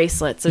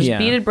bracelets. There's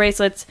beaded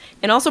bracelets,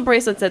 and also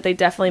bracelets that they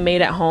definitely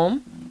made at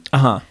home.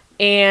 Uh-huh.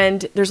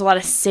 And there's a lot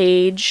of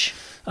sage.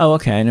 Oh,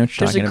 okay. I know what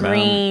you're talking about. There's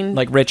a green...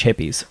 Like rich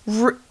hippies.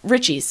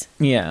 Richies.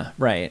 Yeah,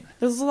 right.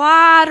 There's a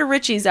lot of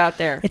Richies out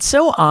there. It's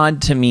so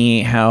odd to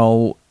me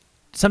how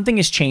something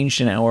has changed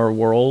in our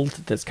world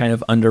that's kind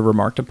of under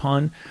remarked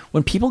upon.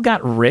 When people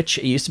got rich,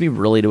 it used to be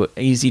really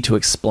easy to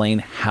explain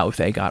how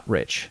they got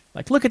rich.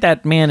 Like, look at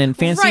that man in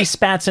fancy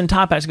spats and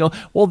top hats. Go,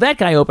 well, that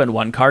guy opened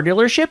one car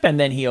dealership, and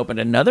then he opened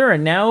another,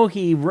 and now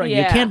you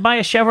can't buy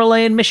a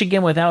Chevrolet in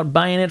Michigan without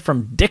buying it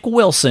from Dick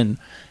Wilson.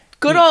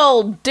 Good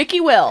old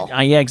Dickie Will.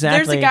 Yeah,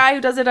 exactly. There's a guy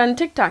who does it on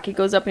TikTok. He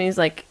goes up and he's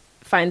like,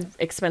 finds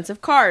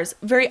expensive cars,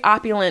 very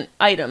opulent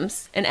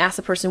items, and asks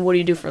the person, "What do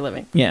you do for a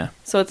living?" Yeah.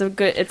 So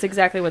it's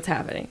exactly what's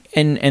happening.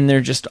 And they're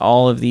just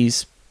all of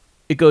these.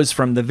 It goes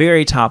from the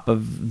very top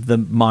of the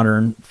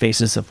modern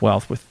faces of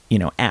wealth with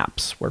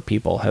apps where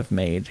people have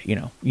made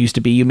used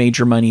to be you made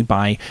your money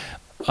by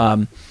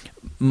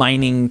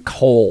mining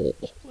coal.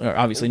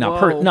 Obviously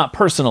not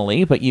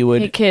personally, but you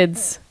would. Hey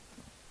kids.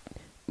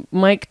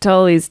 Mike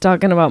Tully's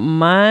talking about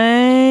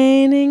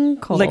mining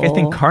coal. Like, I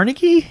think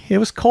Carnegie, it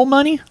was coal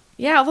money.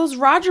 Yeah, those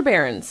Roger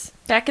Barons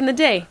back in the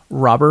day.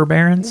 Robber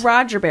barons?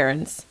 Roger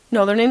Barons.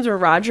 No, their names were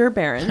Roger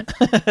Baron.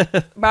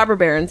 Robber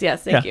Barons,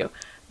 yes, thank you.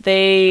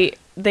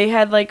 They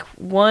had like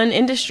one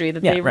industry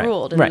that they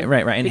ruled. And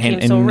right.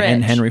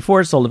 And Henry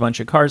Ford sold a bunch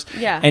of cars.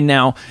 Yeah. And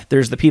now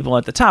there's the people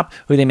at the top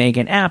who they make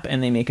an app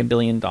and they make $1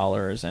 billion.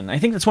 And I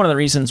think that's one of the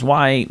reasons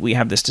why we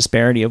have this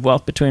disparity of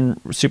wealth between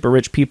super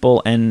rich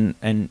people and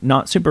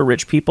not super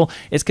rich people.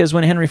 It's because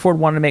when Henry Ford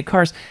wanted to make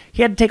cars,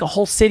 he had to take a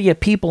whole city of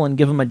people and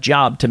give them a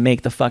job to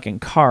make the fucking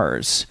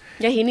cars.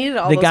 Yeah, he needed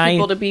all those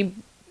people to be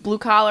blue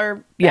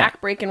collar,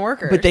 back breaking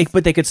workers.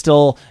 But they could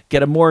still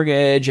get a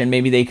mortgage, and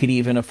maybe they could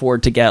even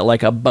afford to get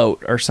like a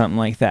boat or something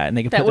like that. And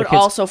they could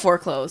also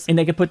foreclose. And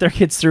they could put their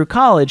kids through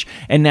college.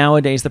 And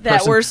nowadays the person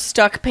that we're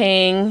stuck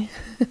paying.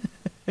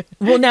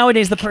 Well,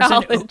 nowadays the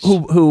person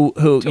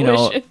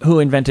who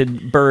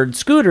invented bird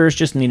scooters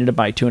just needed to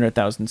buy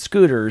 200,000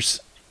 scooters,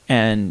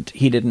 and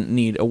he didn't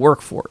need a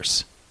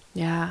workforce.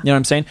 Yeah. You know what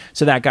I'm saying?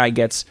 So that guy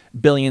gets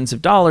billions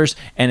of dollars,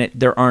 and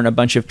there aren't a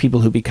bunch of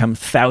people who become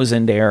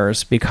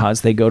thousandaires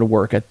because they go to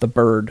work at the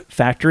bird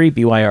factory,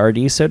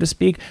 BYRD, so to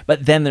speak.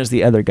 But then there's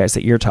the other guys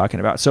that you're talking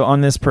about. So on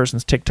this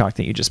person's TikTok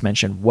that you just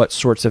mentioned, what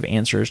sorts of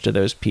answers do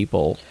those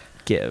people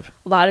give?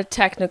 A lot of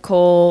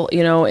technical,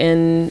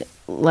 in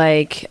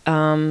like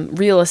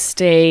real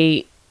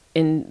estate,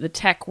 in the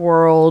tech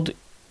world,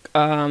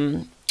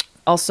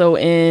 also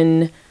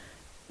in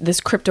this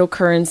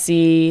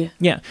cryptocurrency.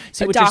 Yeah.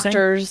 See what doctors.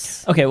 You're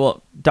saying? Okay,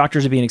 well,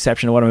 doctors would be an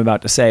exception to what I'm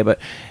about to say, but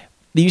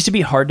it used to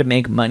be hard to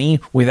make money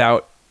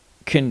without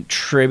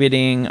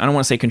contributing. I don't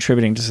want to say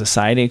contributing to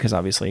society, because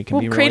obviously it can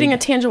be creating a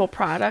tangible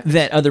product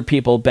that other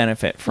people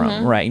benefit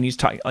from, right? And you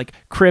talk like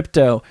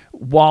crypto,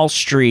 Wall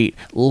Street,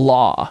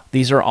 law.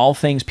 These are all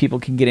things people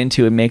can get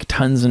into and make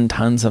tons and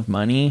tons of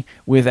money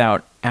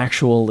without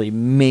actually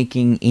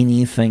making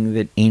anything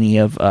that any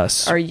of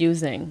us are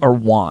using or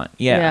want.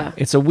 Yeah.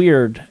 It's a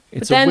weird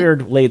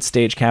late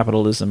stage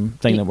capitalism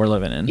thing that we're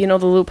living in. You know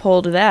the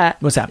loophole to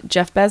that? What's that?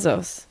 Jeff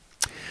Bezos.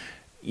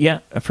 Yeah,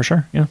 for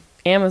sure. Yeah.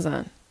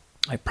 Amazon.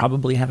 I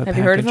probably have you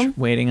heard of him?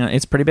 waiting on.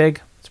 It's pretty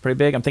big.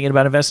 I'm thinking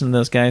about investing in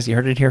those guys. You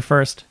heard it here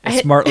first.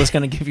 Smartless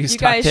going to give you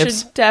stock tips. You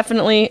guys should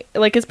definitely,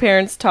 like his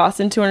parents, toss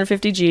in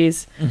 250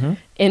 G's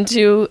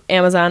into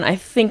Amazon. I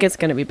think it's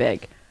going to be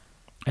big.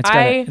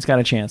 It's got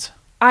a chance.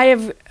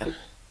 I've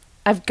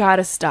got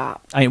to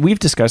stop. We've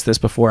discussed this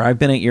before. I've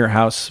been at your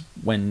house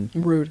when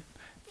rude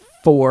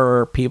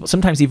 4 people,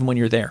 sometimes even when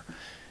you're there.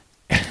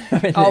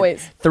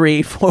 Always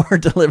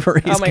 3-4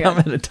 deliveries come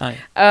at a time.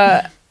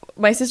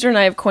 My sister and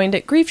I have coined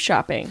it grief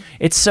shopping.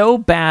 It's so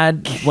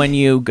bad when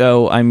you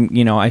go,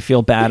 I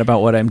feel bad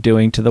about what I'm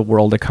doing to the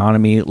world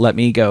economy. Let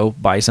me go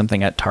buy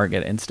something at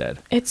Target instead.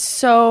 That's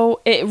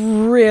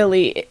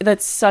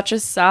such a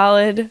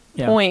solid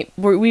point.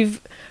 We've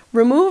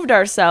removed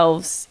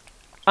ourselves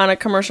on a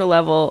commercial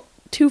level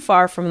too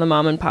far from the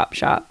mom and pop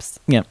shops.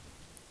 Yeah.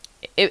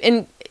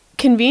 And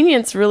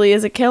convenience really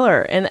is a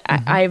killer. And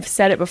I've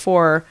said it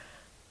before.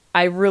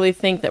 I really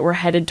think that we're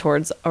headed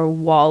towards a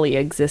Wall-E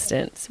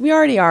existence. We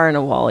already are in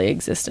a Wall-E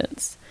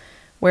existence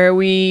where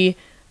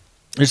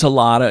there's a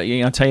lot of,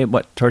 I'll tell you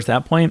what, towards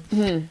that point,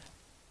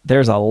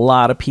 there's a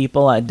lot of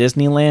people at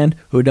Disneyland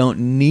who don't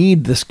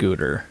need the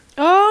scooter.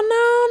 Oh,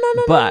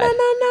 no, they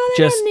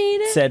don't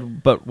need it.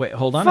 Said, but wait,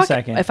 hold on a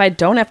second. If I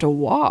don't have to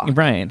walk.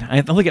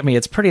 Right. Look at me.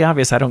 It's pretty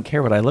obvious I don't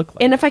care what I look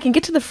like. And if I can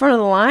get to the front of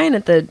the line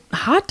at the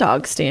hot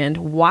dog stand,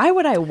 why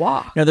would I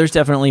walk? No, there's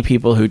definitely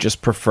people who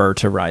just prefer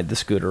to ride the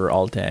scooter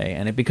all day.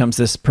 And it becomes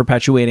this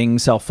perpetuating,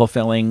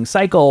 self-fulfilling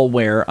cycle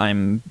where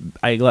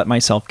I let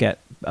myself get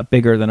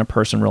bigger than a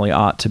person really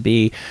ought to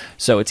be.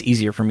 So it's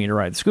easier for me to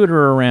ride the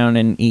scooter around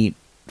and eat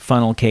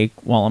funnel cake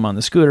while I'm on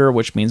the scooter,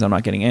 which means I'm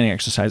not getting any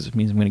exercise, which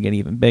means I'm going to get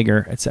even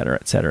bigger, et cetera,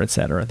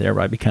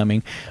 thereby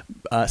becoming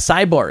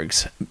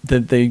cyborgs,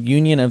 the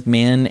union of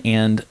man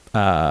and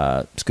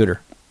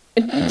scooter.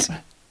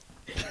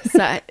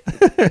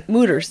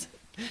 Mooters.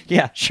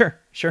 Yeah, sure.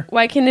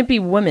 Why can't it be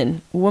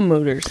women?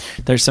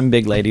 Woman-mooters. There's some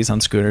big ladies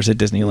on scooters at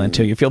Disneyland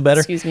too. You feel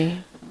better? Excuse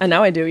me. And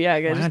now I do, yeah.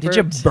 I Wow, just did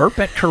you burped. burp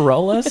at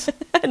Corollas?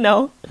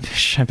 No.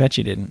 I bet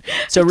you didn't.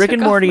 So I Rick took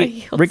and off my Morty.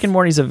 heels. Rick and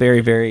Morty's a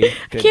very, very good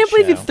I can't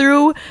believe you show.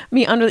 threw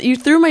me under. You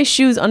threw my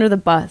shoes under the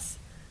bus.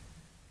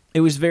 It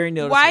was very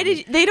noticeable. Why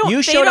did they don't? You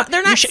they showed don't, up.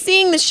 They're not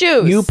seeing the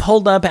shoes. You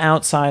pulled up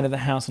outside of the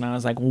house, and I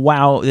was like,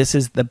 "Wow, this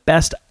is the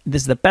best.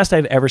 This is the best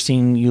I've ever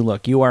seen you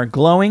look. You are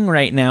glowing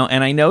right now."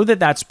 And I know that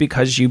that's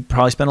because you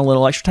probably spent a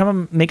little extra time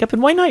on makeup.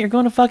 And why not? You're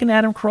going to fucking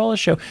Adam Carolla's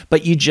show,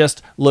 but you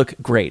just look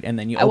great. And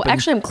then you open.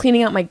 Actually, I'm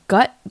cleaning out my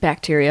gut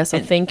bacteria, so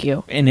thank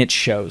you. And it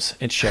shows.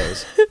 It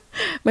shows.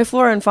 My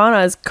flora and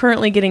fauna is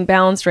currently getting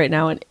balanced right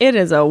now, and it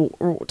is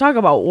talk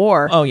about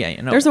war. Oh yeah,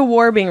 you know. There's a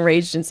war being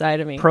raged inside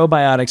of me.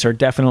 Probiotics are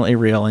definitely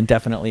real and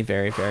definitely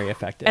very, very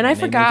effective. And I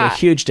they make forgot. a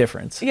huge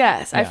difference.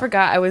 Yes, I Yeah.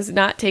 forgot. I was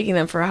not taking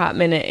them for a hot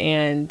minute,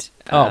 and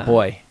Oh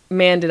boy.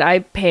 man, did I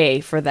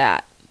pay for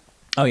that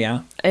Oh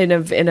yeah. in a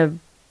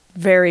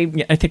very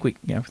Yeah, I think we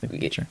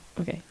get you.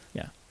 okay.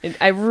 Yeah.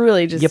 I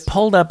really just You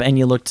pulled up and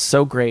you looked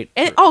so great.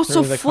 and through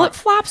so the flip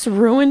flops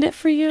ruined it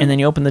for you. And then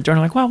you open the door and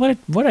you're like, wow,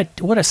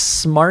 what a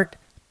smart,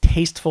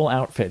 tasteful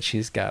outfit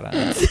she's got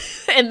on.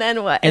 And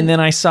then what? And then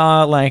I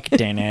saw like I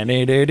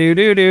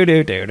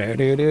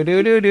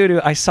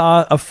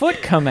saw a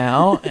foot come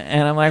out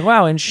and I'm like,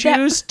 wow, and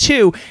shoes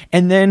too.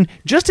 And then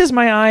just as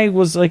my eye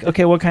was like,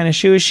 okay, what kind of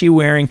shoe is she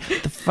wearing?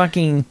 The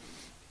fucking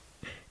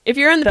if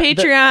you're on the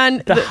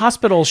Patreon, the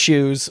hospital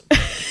shoes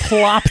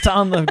plopped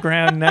on the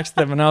ground next to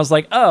them, and I was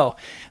like, oh,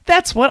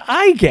 that's what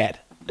I get.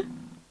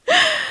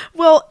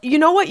 well, you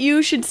know what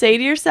you should say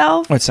to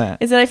yourself? What's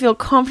that? Is that I feel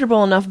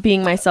comfortable enough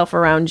being myself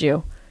around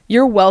you.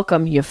 You're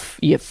welcome, you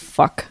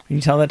fuck. You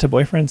tell that to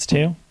boyfriends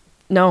too?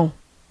 No,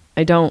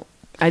 I don't.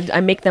 I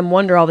make them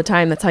wonder all the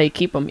time. That's how you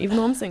keep them, even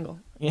though I'm single.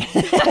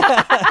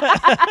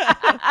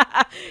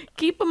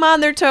 Keep them on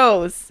their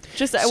toes.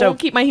 I won't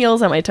keep my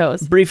heels on my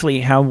toes.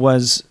 Briefly, how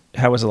was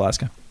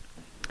Alaska?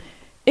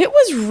 It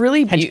was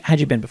really beautiful. Had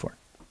you been before?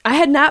 I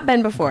had not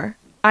been before.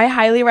 I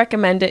highly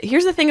recommend it.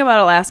 Here's the thing about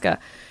Alaska.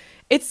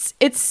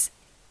 It's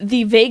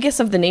the Vegas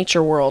of the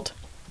nature world.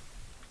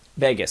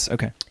 Vegas,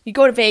 okay. You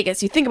go to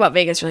Vegas, you think about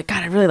Vegas, you're like,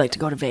 God, I'd really like to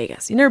go to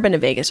Vegas. You've never been to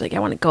Vegas, you're like, I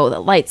want to go. The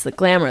lights, the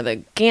glamour, the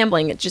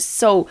gambling, it's just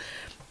so,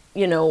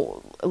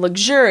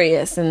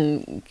 luxurious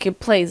and can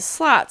play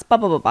slots, blah,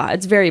 blah, blah, blah.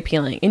 It's very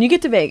appealing. And you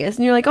get to Vegas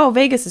and you're like, oh,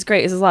 Vegas is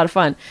great. This is a lot of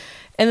fun.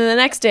 And then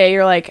the next day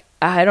you're like,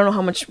 I don't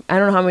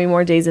know how many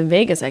more days in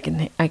Vegas I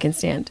can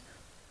stand.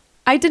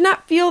 I did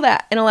not feel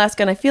that in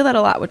Alaska, and I feel that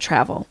a lot with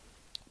travel.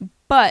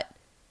 But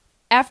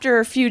after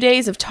a few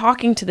days of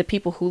talking to the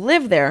people who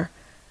live there,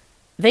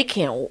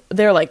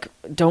 they're like,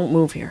 don't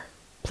move here.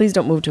 Please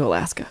don't move to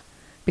Alaska,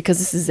 because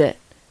this is it.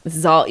 This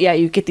is all,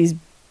 you get these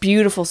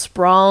beautiful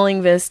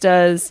sprawling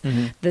vistas.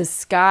 Mm-hmm. The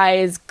sky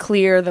is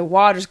clear, the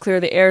water's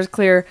clear, the air's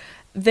clear.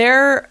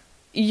 They're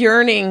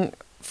yearning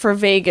for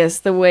Vegas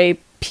the way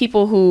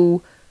people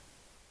who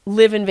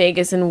live in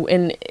Vegas and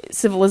in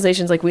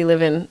civilizations like we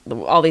live in,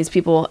 all these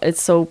people, it's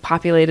so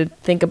populated,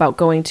 think about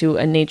going to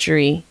a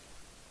naturey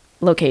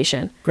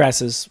location.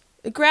 Grass is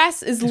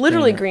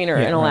literally greener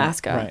in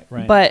Alaska.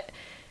 Right. But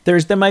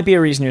there might be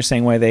a reason you're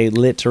saying why they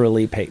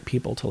literally pay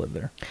people to live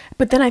there.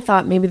 But then I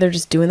thought maybe they're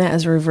just doing that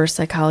as a reverse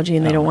psychology,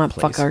 and they don't want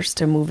fuckers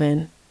to move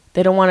in.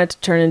 They don't want it to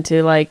turn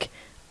into like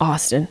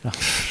Austin.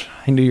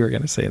 I knew you were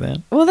going to say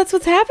that. Well, that's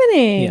what's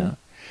happening. Yeah.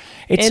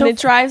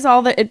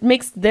 It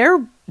makes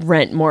their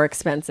rent more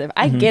expensive.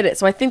 I get it.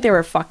 So I think they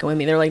were fucking with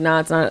me. They're like, nah,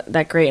 it's not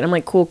that great. And I'm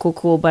like, cool.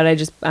 But I'm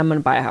going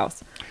to buy a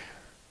house.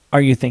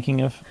 Are you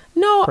thinking of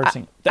No,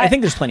 purchasing? I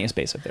think there's plenty of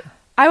space up there.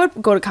 I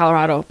would go to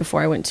Colorado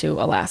before I went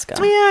to Alaska.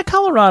 Yeah,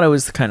 Colorado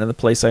is kind of the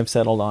place I've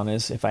settled on,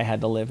 is if I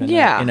had to live in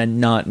a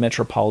not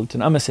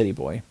metropolitan. I'm a city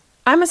boy.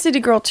 I'm a city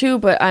girl too,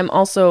 but I'm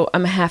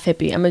a half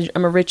hippie.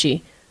 I'm a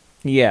Richie.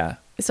 Yeah.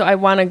 So I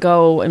want to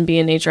go and be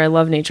in nature. I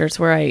love nature. It's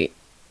where I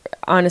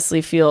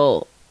honestly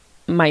feel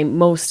my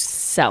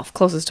most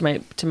closest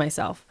to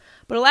myself.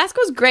 But Alaska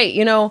was great.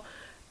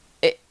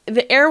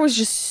 The air was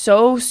just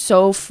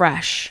so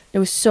fresh. It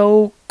was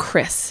so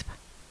crisp.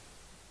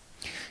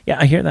 Yeah,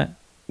 I hear that.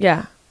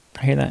 Yeah.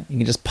 I hear that. You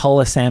can just pull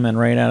a salmon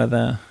right out of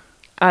the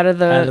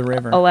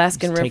river.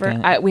 Alaskan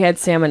river. We had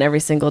salmon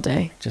every single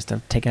day. Just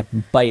to take a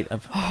bite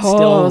of I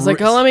was like,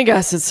 let me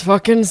guess, it's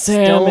fucking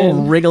salmon.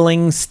 Still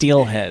wriggling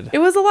steelhead. It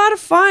was a lot of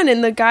fun,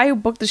 and the guy who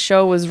booked the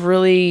show was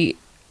really...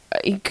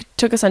 he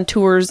took us on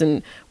tours,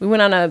 and we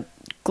went on a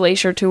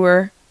glacier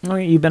tour. Oh,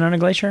 you've been on a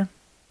glacier?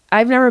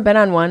 I've never been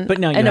on one. But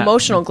no, an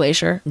emotional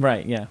glacier.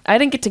 Right, yeah. I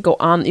didn't get to go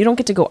on. You don't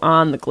get to go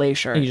on the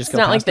glacier. You just it's go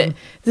not past like them?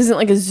 This isn't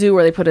like a zoo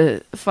where they put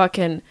a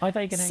fucking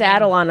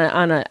saddle on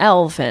an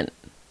elephant.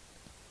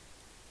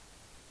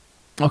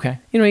 Okay.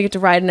 You get to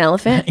ride an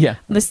elephant. Yeah.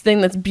 This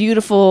thing that's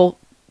beautiful,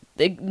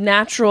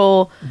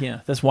 natural. Yeah.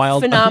 This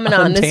wild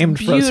phenomenon. This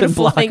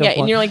beautiful thing.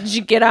 And you're like, did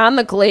you get on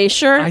the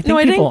glacier? I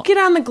didn't get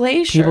on the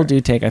glacier. People do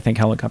take, I think,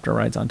 helicopter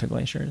rides onto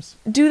glaciers.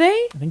 Do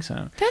they? I think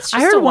so. That's just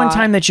I heard one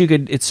time that you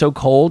could. It's so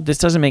cold. This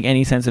doesn't make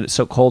any sense that it's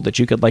so cold that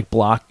you could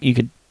you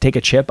could take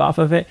a chip off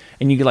of it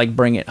and you could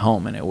bring it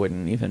home and it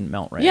wouldn't even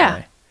melt right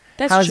away.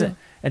 That's true.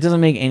 It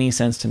doesn't make any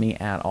sense to me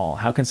at all.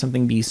 How can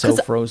something be so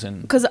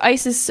frozen? Because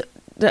ice is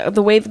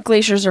the way the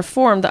glaciers are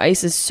formed. The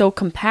ice is so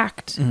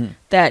compact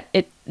that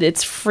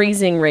its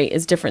freezing rate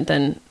is different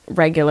than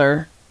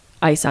regular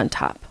ice on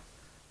top.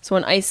 So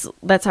when ice,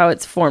 that's how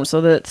it's formed. So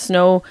the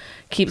snow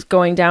keeps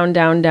going down,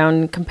 down,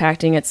 down,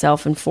 compacting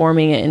itself and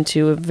forming it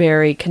into a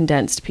very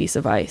condensed piece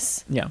of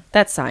ice. Yeah.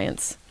 That's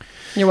science.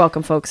 You're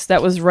welcome, folks.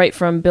 That was right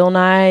from Bill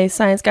Nye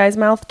Science Guy's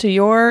mouth to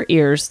your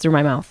ears through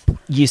my mouth.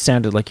 You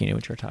sounded like you knew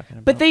what you were talking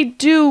about. But they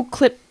do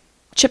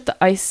chip the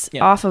ice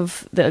off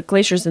of the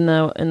glaciers in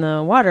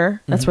the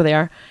water. That's where they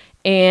are.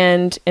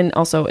 And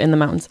also in the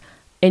mountains.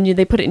 And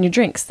they put it in your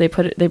drinks. They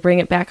bring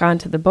it back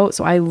onto the boat.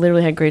 So I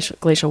literally had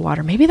glacial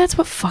water. Maybe that's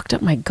what fucked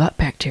up my gut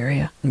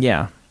bacteria.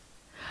 Yeah.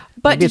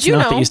 But maybe did it's you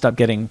not know that you stopped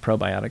getting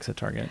probiotics at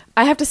Target?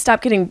 I have to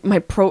stop getting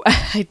my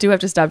I do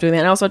have to stop doing that.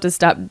 And I also have to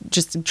stop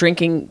just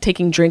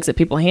taking drinks that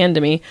people hand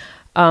to me.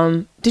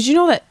 Did you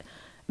know that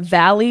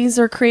valleys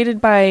are created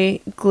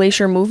by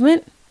glacier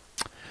movement?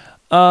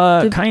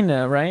 Kind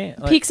of, right?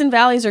 Peaks and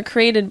valleys are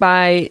created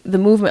by the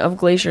movement of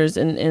glaciers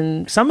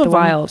in some of the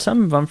them, wild.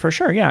 Some of them for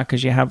sure, yeah,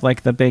 because you have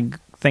like the big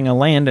thing of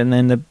land, and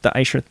then the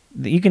ice.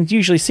 You can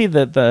usually see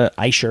the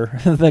ice,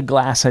 the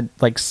glass had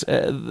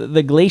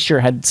the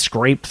glacier had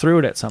scraped through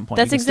it at some point.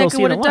 That's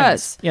exactly what it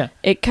does. Yeah,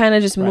 it kind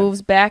of just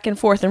moves back and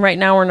forth. And right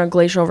now we're in a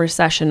glacial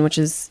recession, which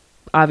is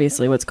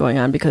obviously what's going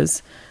on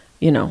because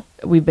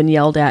we've been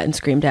yelled at and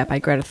screamed at by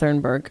Greta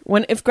Thunberg.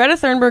 If Greta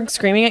Thunberg's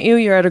screaming at you,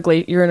 you're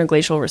in a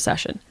glacial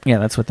recession. Yeah,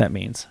 that's what that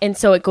means. And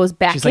so it goes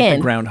back in. She's like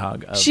the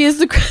groundhog. She is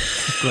the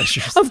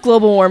glaciers of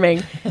global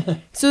warming.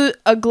 So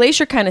a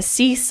glacier kind of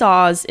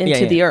seesaws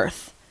into the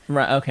earth.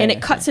 Right. Okay. And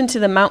it cuts into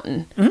the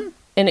mountain. Mm-hmm.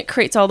 And it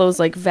creates all those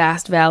like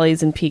vast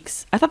valleys and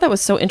peaks. I thought that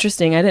was so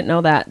interesting. I didn't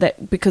know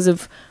that because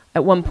of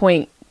at one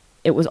point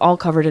it was all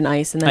covered in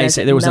ice, and then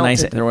there was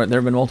melted, there have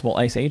been multiple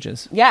ice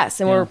ages. Yes,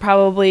 and we're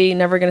probably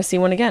never going to see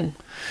one again.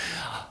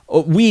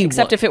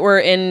 Except if it were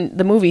in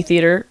the movie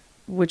theater,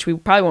 which we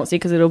probably won't see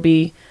because it'll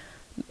be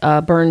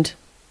burned,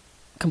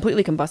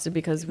 completely combusted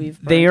because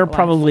they are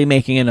probably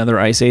making another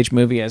Ice Age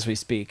movie as we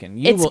speak, and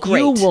you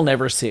will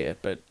never see it,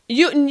 but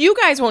you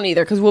guys won't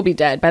either because we'll be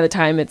dead by the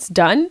time it's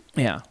done.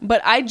 Yeah.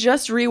 But I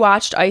just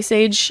rewatched Ice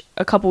Age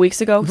a couple weeks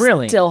ago.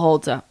 Really? Still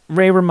holds up.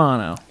 Ray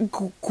Romano.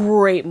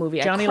 Great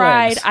movie. Johnny I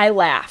cried. Legs. I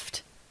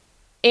laughed.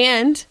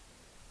 And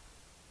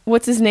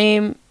what's his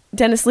name?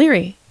 Dennis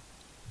Leary.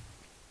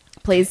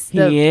 Plays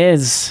the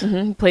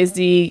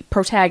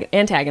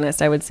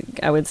antagonist. I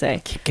would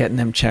say. Keep getting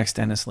them checks,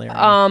 Dennis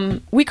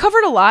Leary. We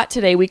covered a lot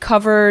today. We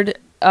covered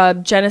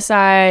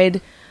genocide.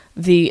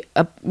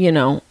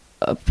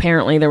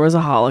 Apparently there was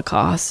a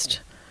Holocaust.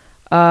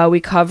 We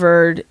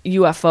covered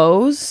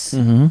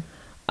UFOs,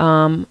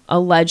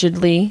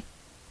 allegedly,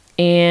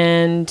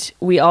 and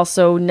we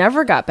also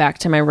never got back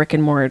to my Rick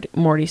and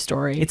Morty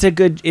story. It's a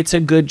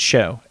good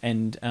show,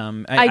 and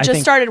I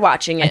just started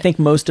watching it. I think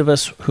most of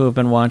us who have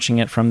been watching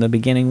it from the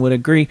beginning would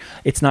agree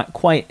it's not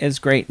quite as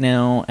great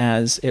now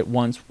as it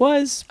once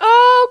was.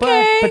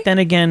 Okay, but then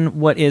again,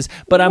 what is?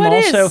 But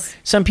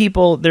some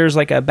people, there's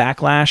like a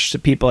backlash to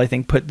people. I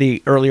think put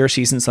the earlier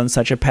seasons on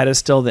such a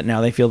pedestal that now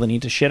they feel the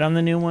need to shit on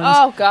the new ones.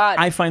 Oh God,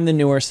 I find the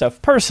newer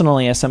stuff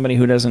personally, as somebody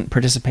who doesn't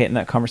participate in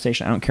that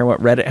conversation, I don't care what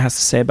Reddit has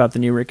to say about the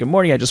new Rick and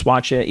Morty. I just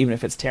watch it, even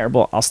if it's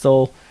terrible. It's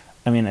still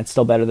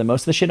better than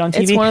most of the shit on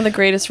TV. It's one of the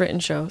greatest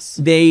written shows.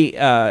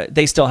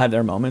 They still have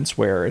their moments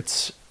where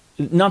it's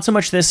not so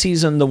much this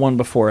season. The one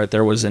before it,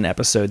 there was an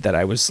episode that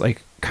I was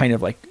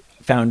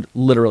found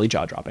literally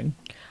jaw dropping.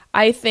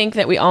 I think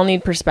that we all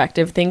need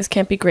perspective. Things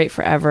can't be great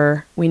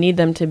forever. We need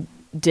them to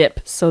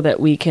dip so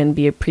that we can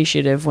be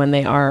appreciative when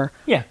they are.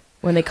 Yeah.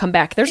 When they come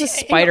back. There's a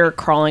spider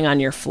crawling on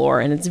your floor,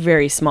 and it's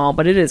very small,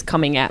 but it is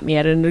coming at me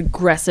at an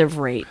aggressive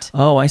rate.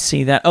 Oh, I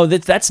see that. Oh,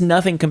 that's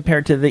nothing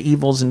compared to the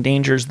evils and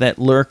dangers that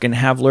lurk and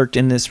have lurked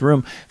in this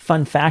room.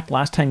 Fun fact,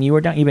 last time you were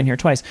down, you've been here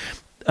twice.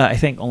 I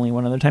think only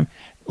one other time.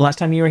 Last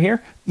time you were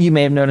here, you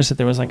may have noticed that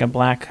there was like a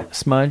black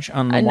smudge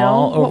on the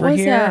wall over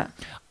here.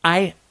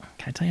 Can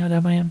I tell you how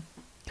dumb I am?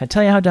 Can I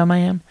tell you how dumb I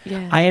am?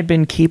 Yeah. I had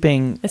been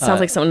keeping... It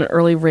sounds like something an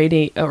early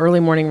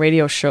morning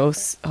radio show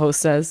host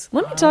says.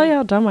 Let me tell you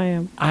how dumb I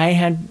am.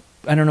 I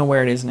don't know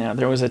where it is now.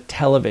 There was a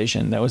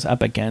television that was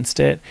up against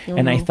it,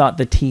 and I thought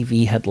the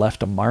TV had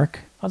left a mark.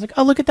 I was like,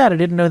 oh, look at that. I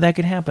didn't know that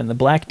could happen. The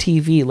black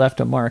TV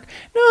left a mark.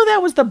 No,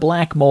 that was the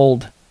black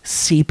mold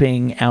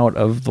seeping out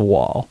of the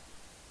wall.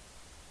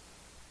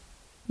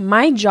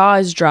 My jaw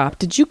is dropped.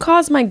 Did you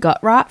cause my gut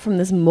rot from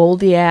this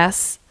moldy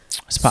ass...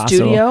 It's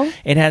possible. Studio?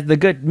 It has the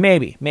good,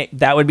 maybe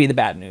that would be the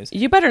bad news.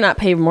 You better not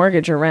pay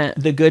mortgage or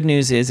rent. The good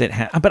news is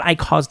but I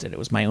caused it. It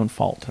was my own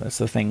fault. That's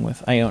the thing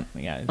with I don't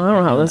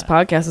know how this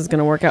podcast is going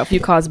to work out if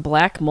you cause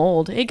black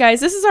mold. Hey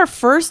guys, this is our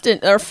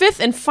fifth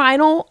and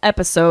final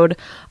episode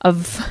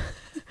of.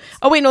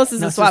 Oh wait, no, this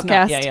is a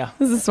Swapcast.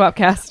 This is a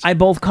Swapcast. I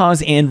both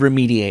cause and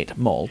remediate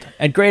mold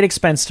at great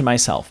expense to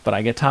myself, but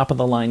I get top of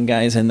the line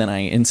guys, and then I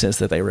insist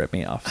that they rip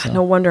me off. So.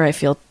 No wonder I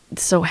feel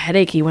so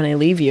headachy when I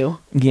leave you.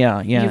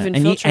 Yeah. You've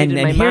infiltrated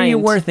my and here mind. you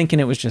were thinking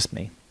it was just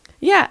me.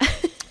 Yeah.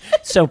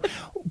 So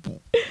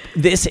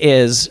This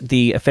is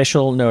the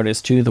official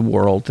notice to the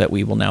world that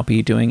we will now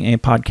be doing a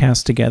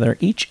podcast together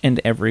each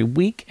and every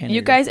week. And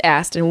you guys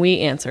asked and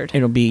we answered.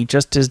 It'll be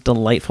just as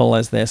delightful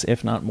as this,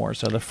 if not more.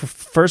 So the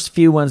first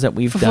few ones that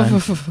we've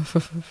done,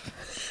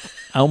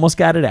 I almost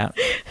got it out,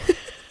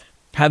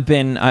 have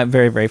been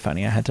very, very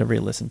funny. I had to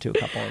re-listen to a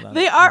couple of them.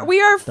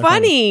 We are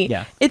funny.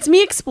 Yeah. It's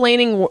me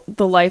explaining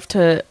the life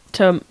to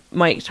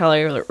Mike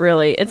Tully,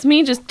 really. It's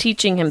me just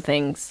teaching him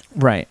things.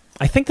 Right.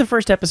 I think the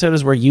first episode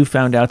is where you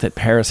found out that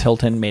Paris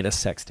Hilton made a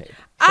sex tape. So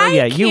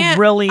I can't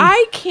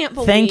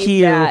believe Thank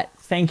you. that.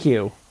 Thank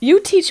you.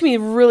 You teach me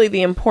really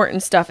the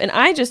important stuff, and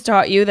I just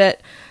taught you that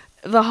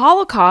the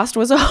Holocaust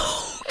was a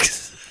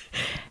hoax.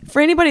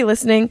 For anybody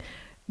listening,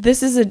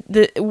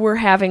 we're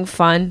having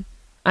fun.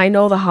 I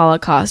know the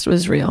Holocaust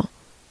was real.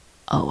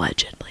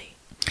 Allegedly.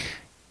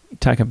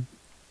 Talk a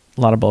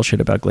lot of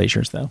bullshit about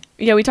glaciers, though.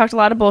 Yeah, we talked a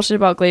lot of bullshit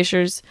about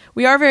glaciers.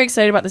 We are very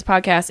excited about this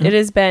podcast. Mm-hmm. It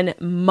has been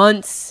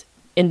months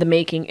in the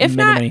making, if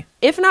not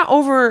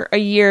over a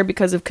year,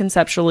 because of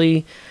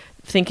conceptually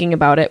thinking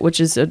about it, which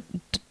is a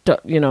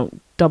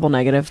double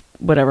negative.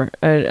 Whatever.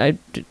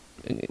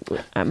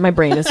 My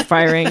brain is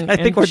firing. I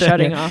think we're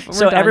shutting off.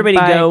 So everybody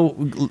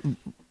go.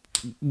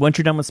 Once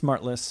you're done with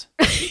Smartless,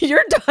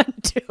 you're done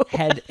too.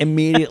 Head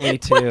immediately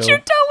to. Once you're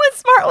done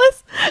with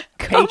Smartless,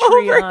 come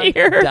over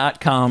here.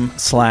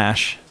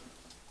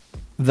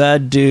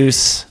 Patreon.com/The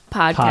Deuce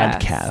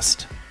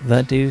Podcast.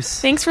 The Deuce.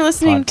 Thanks for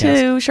listening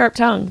to Sharp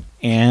Tongue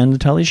and the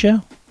Tully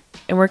Show.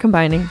 And we're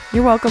combining.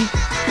 You're welcome.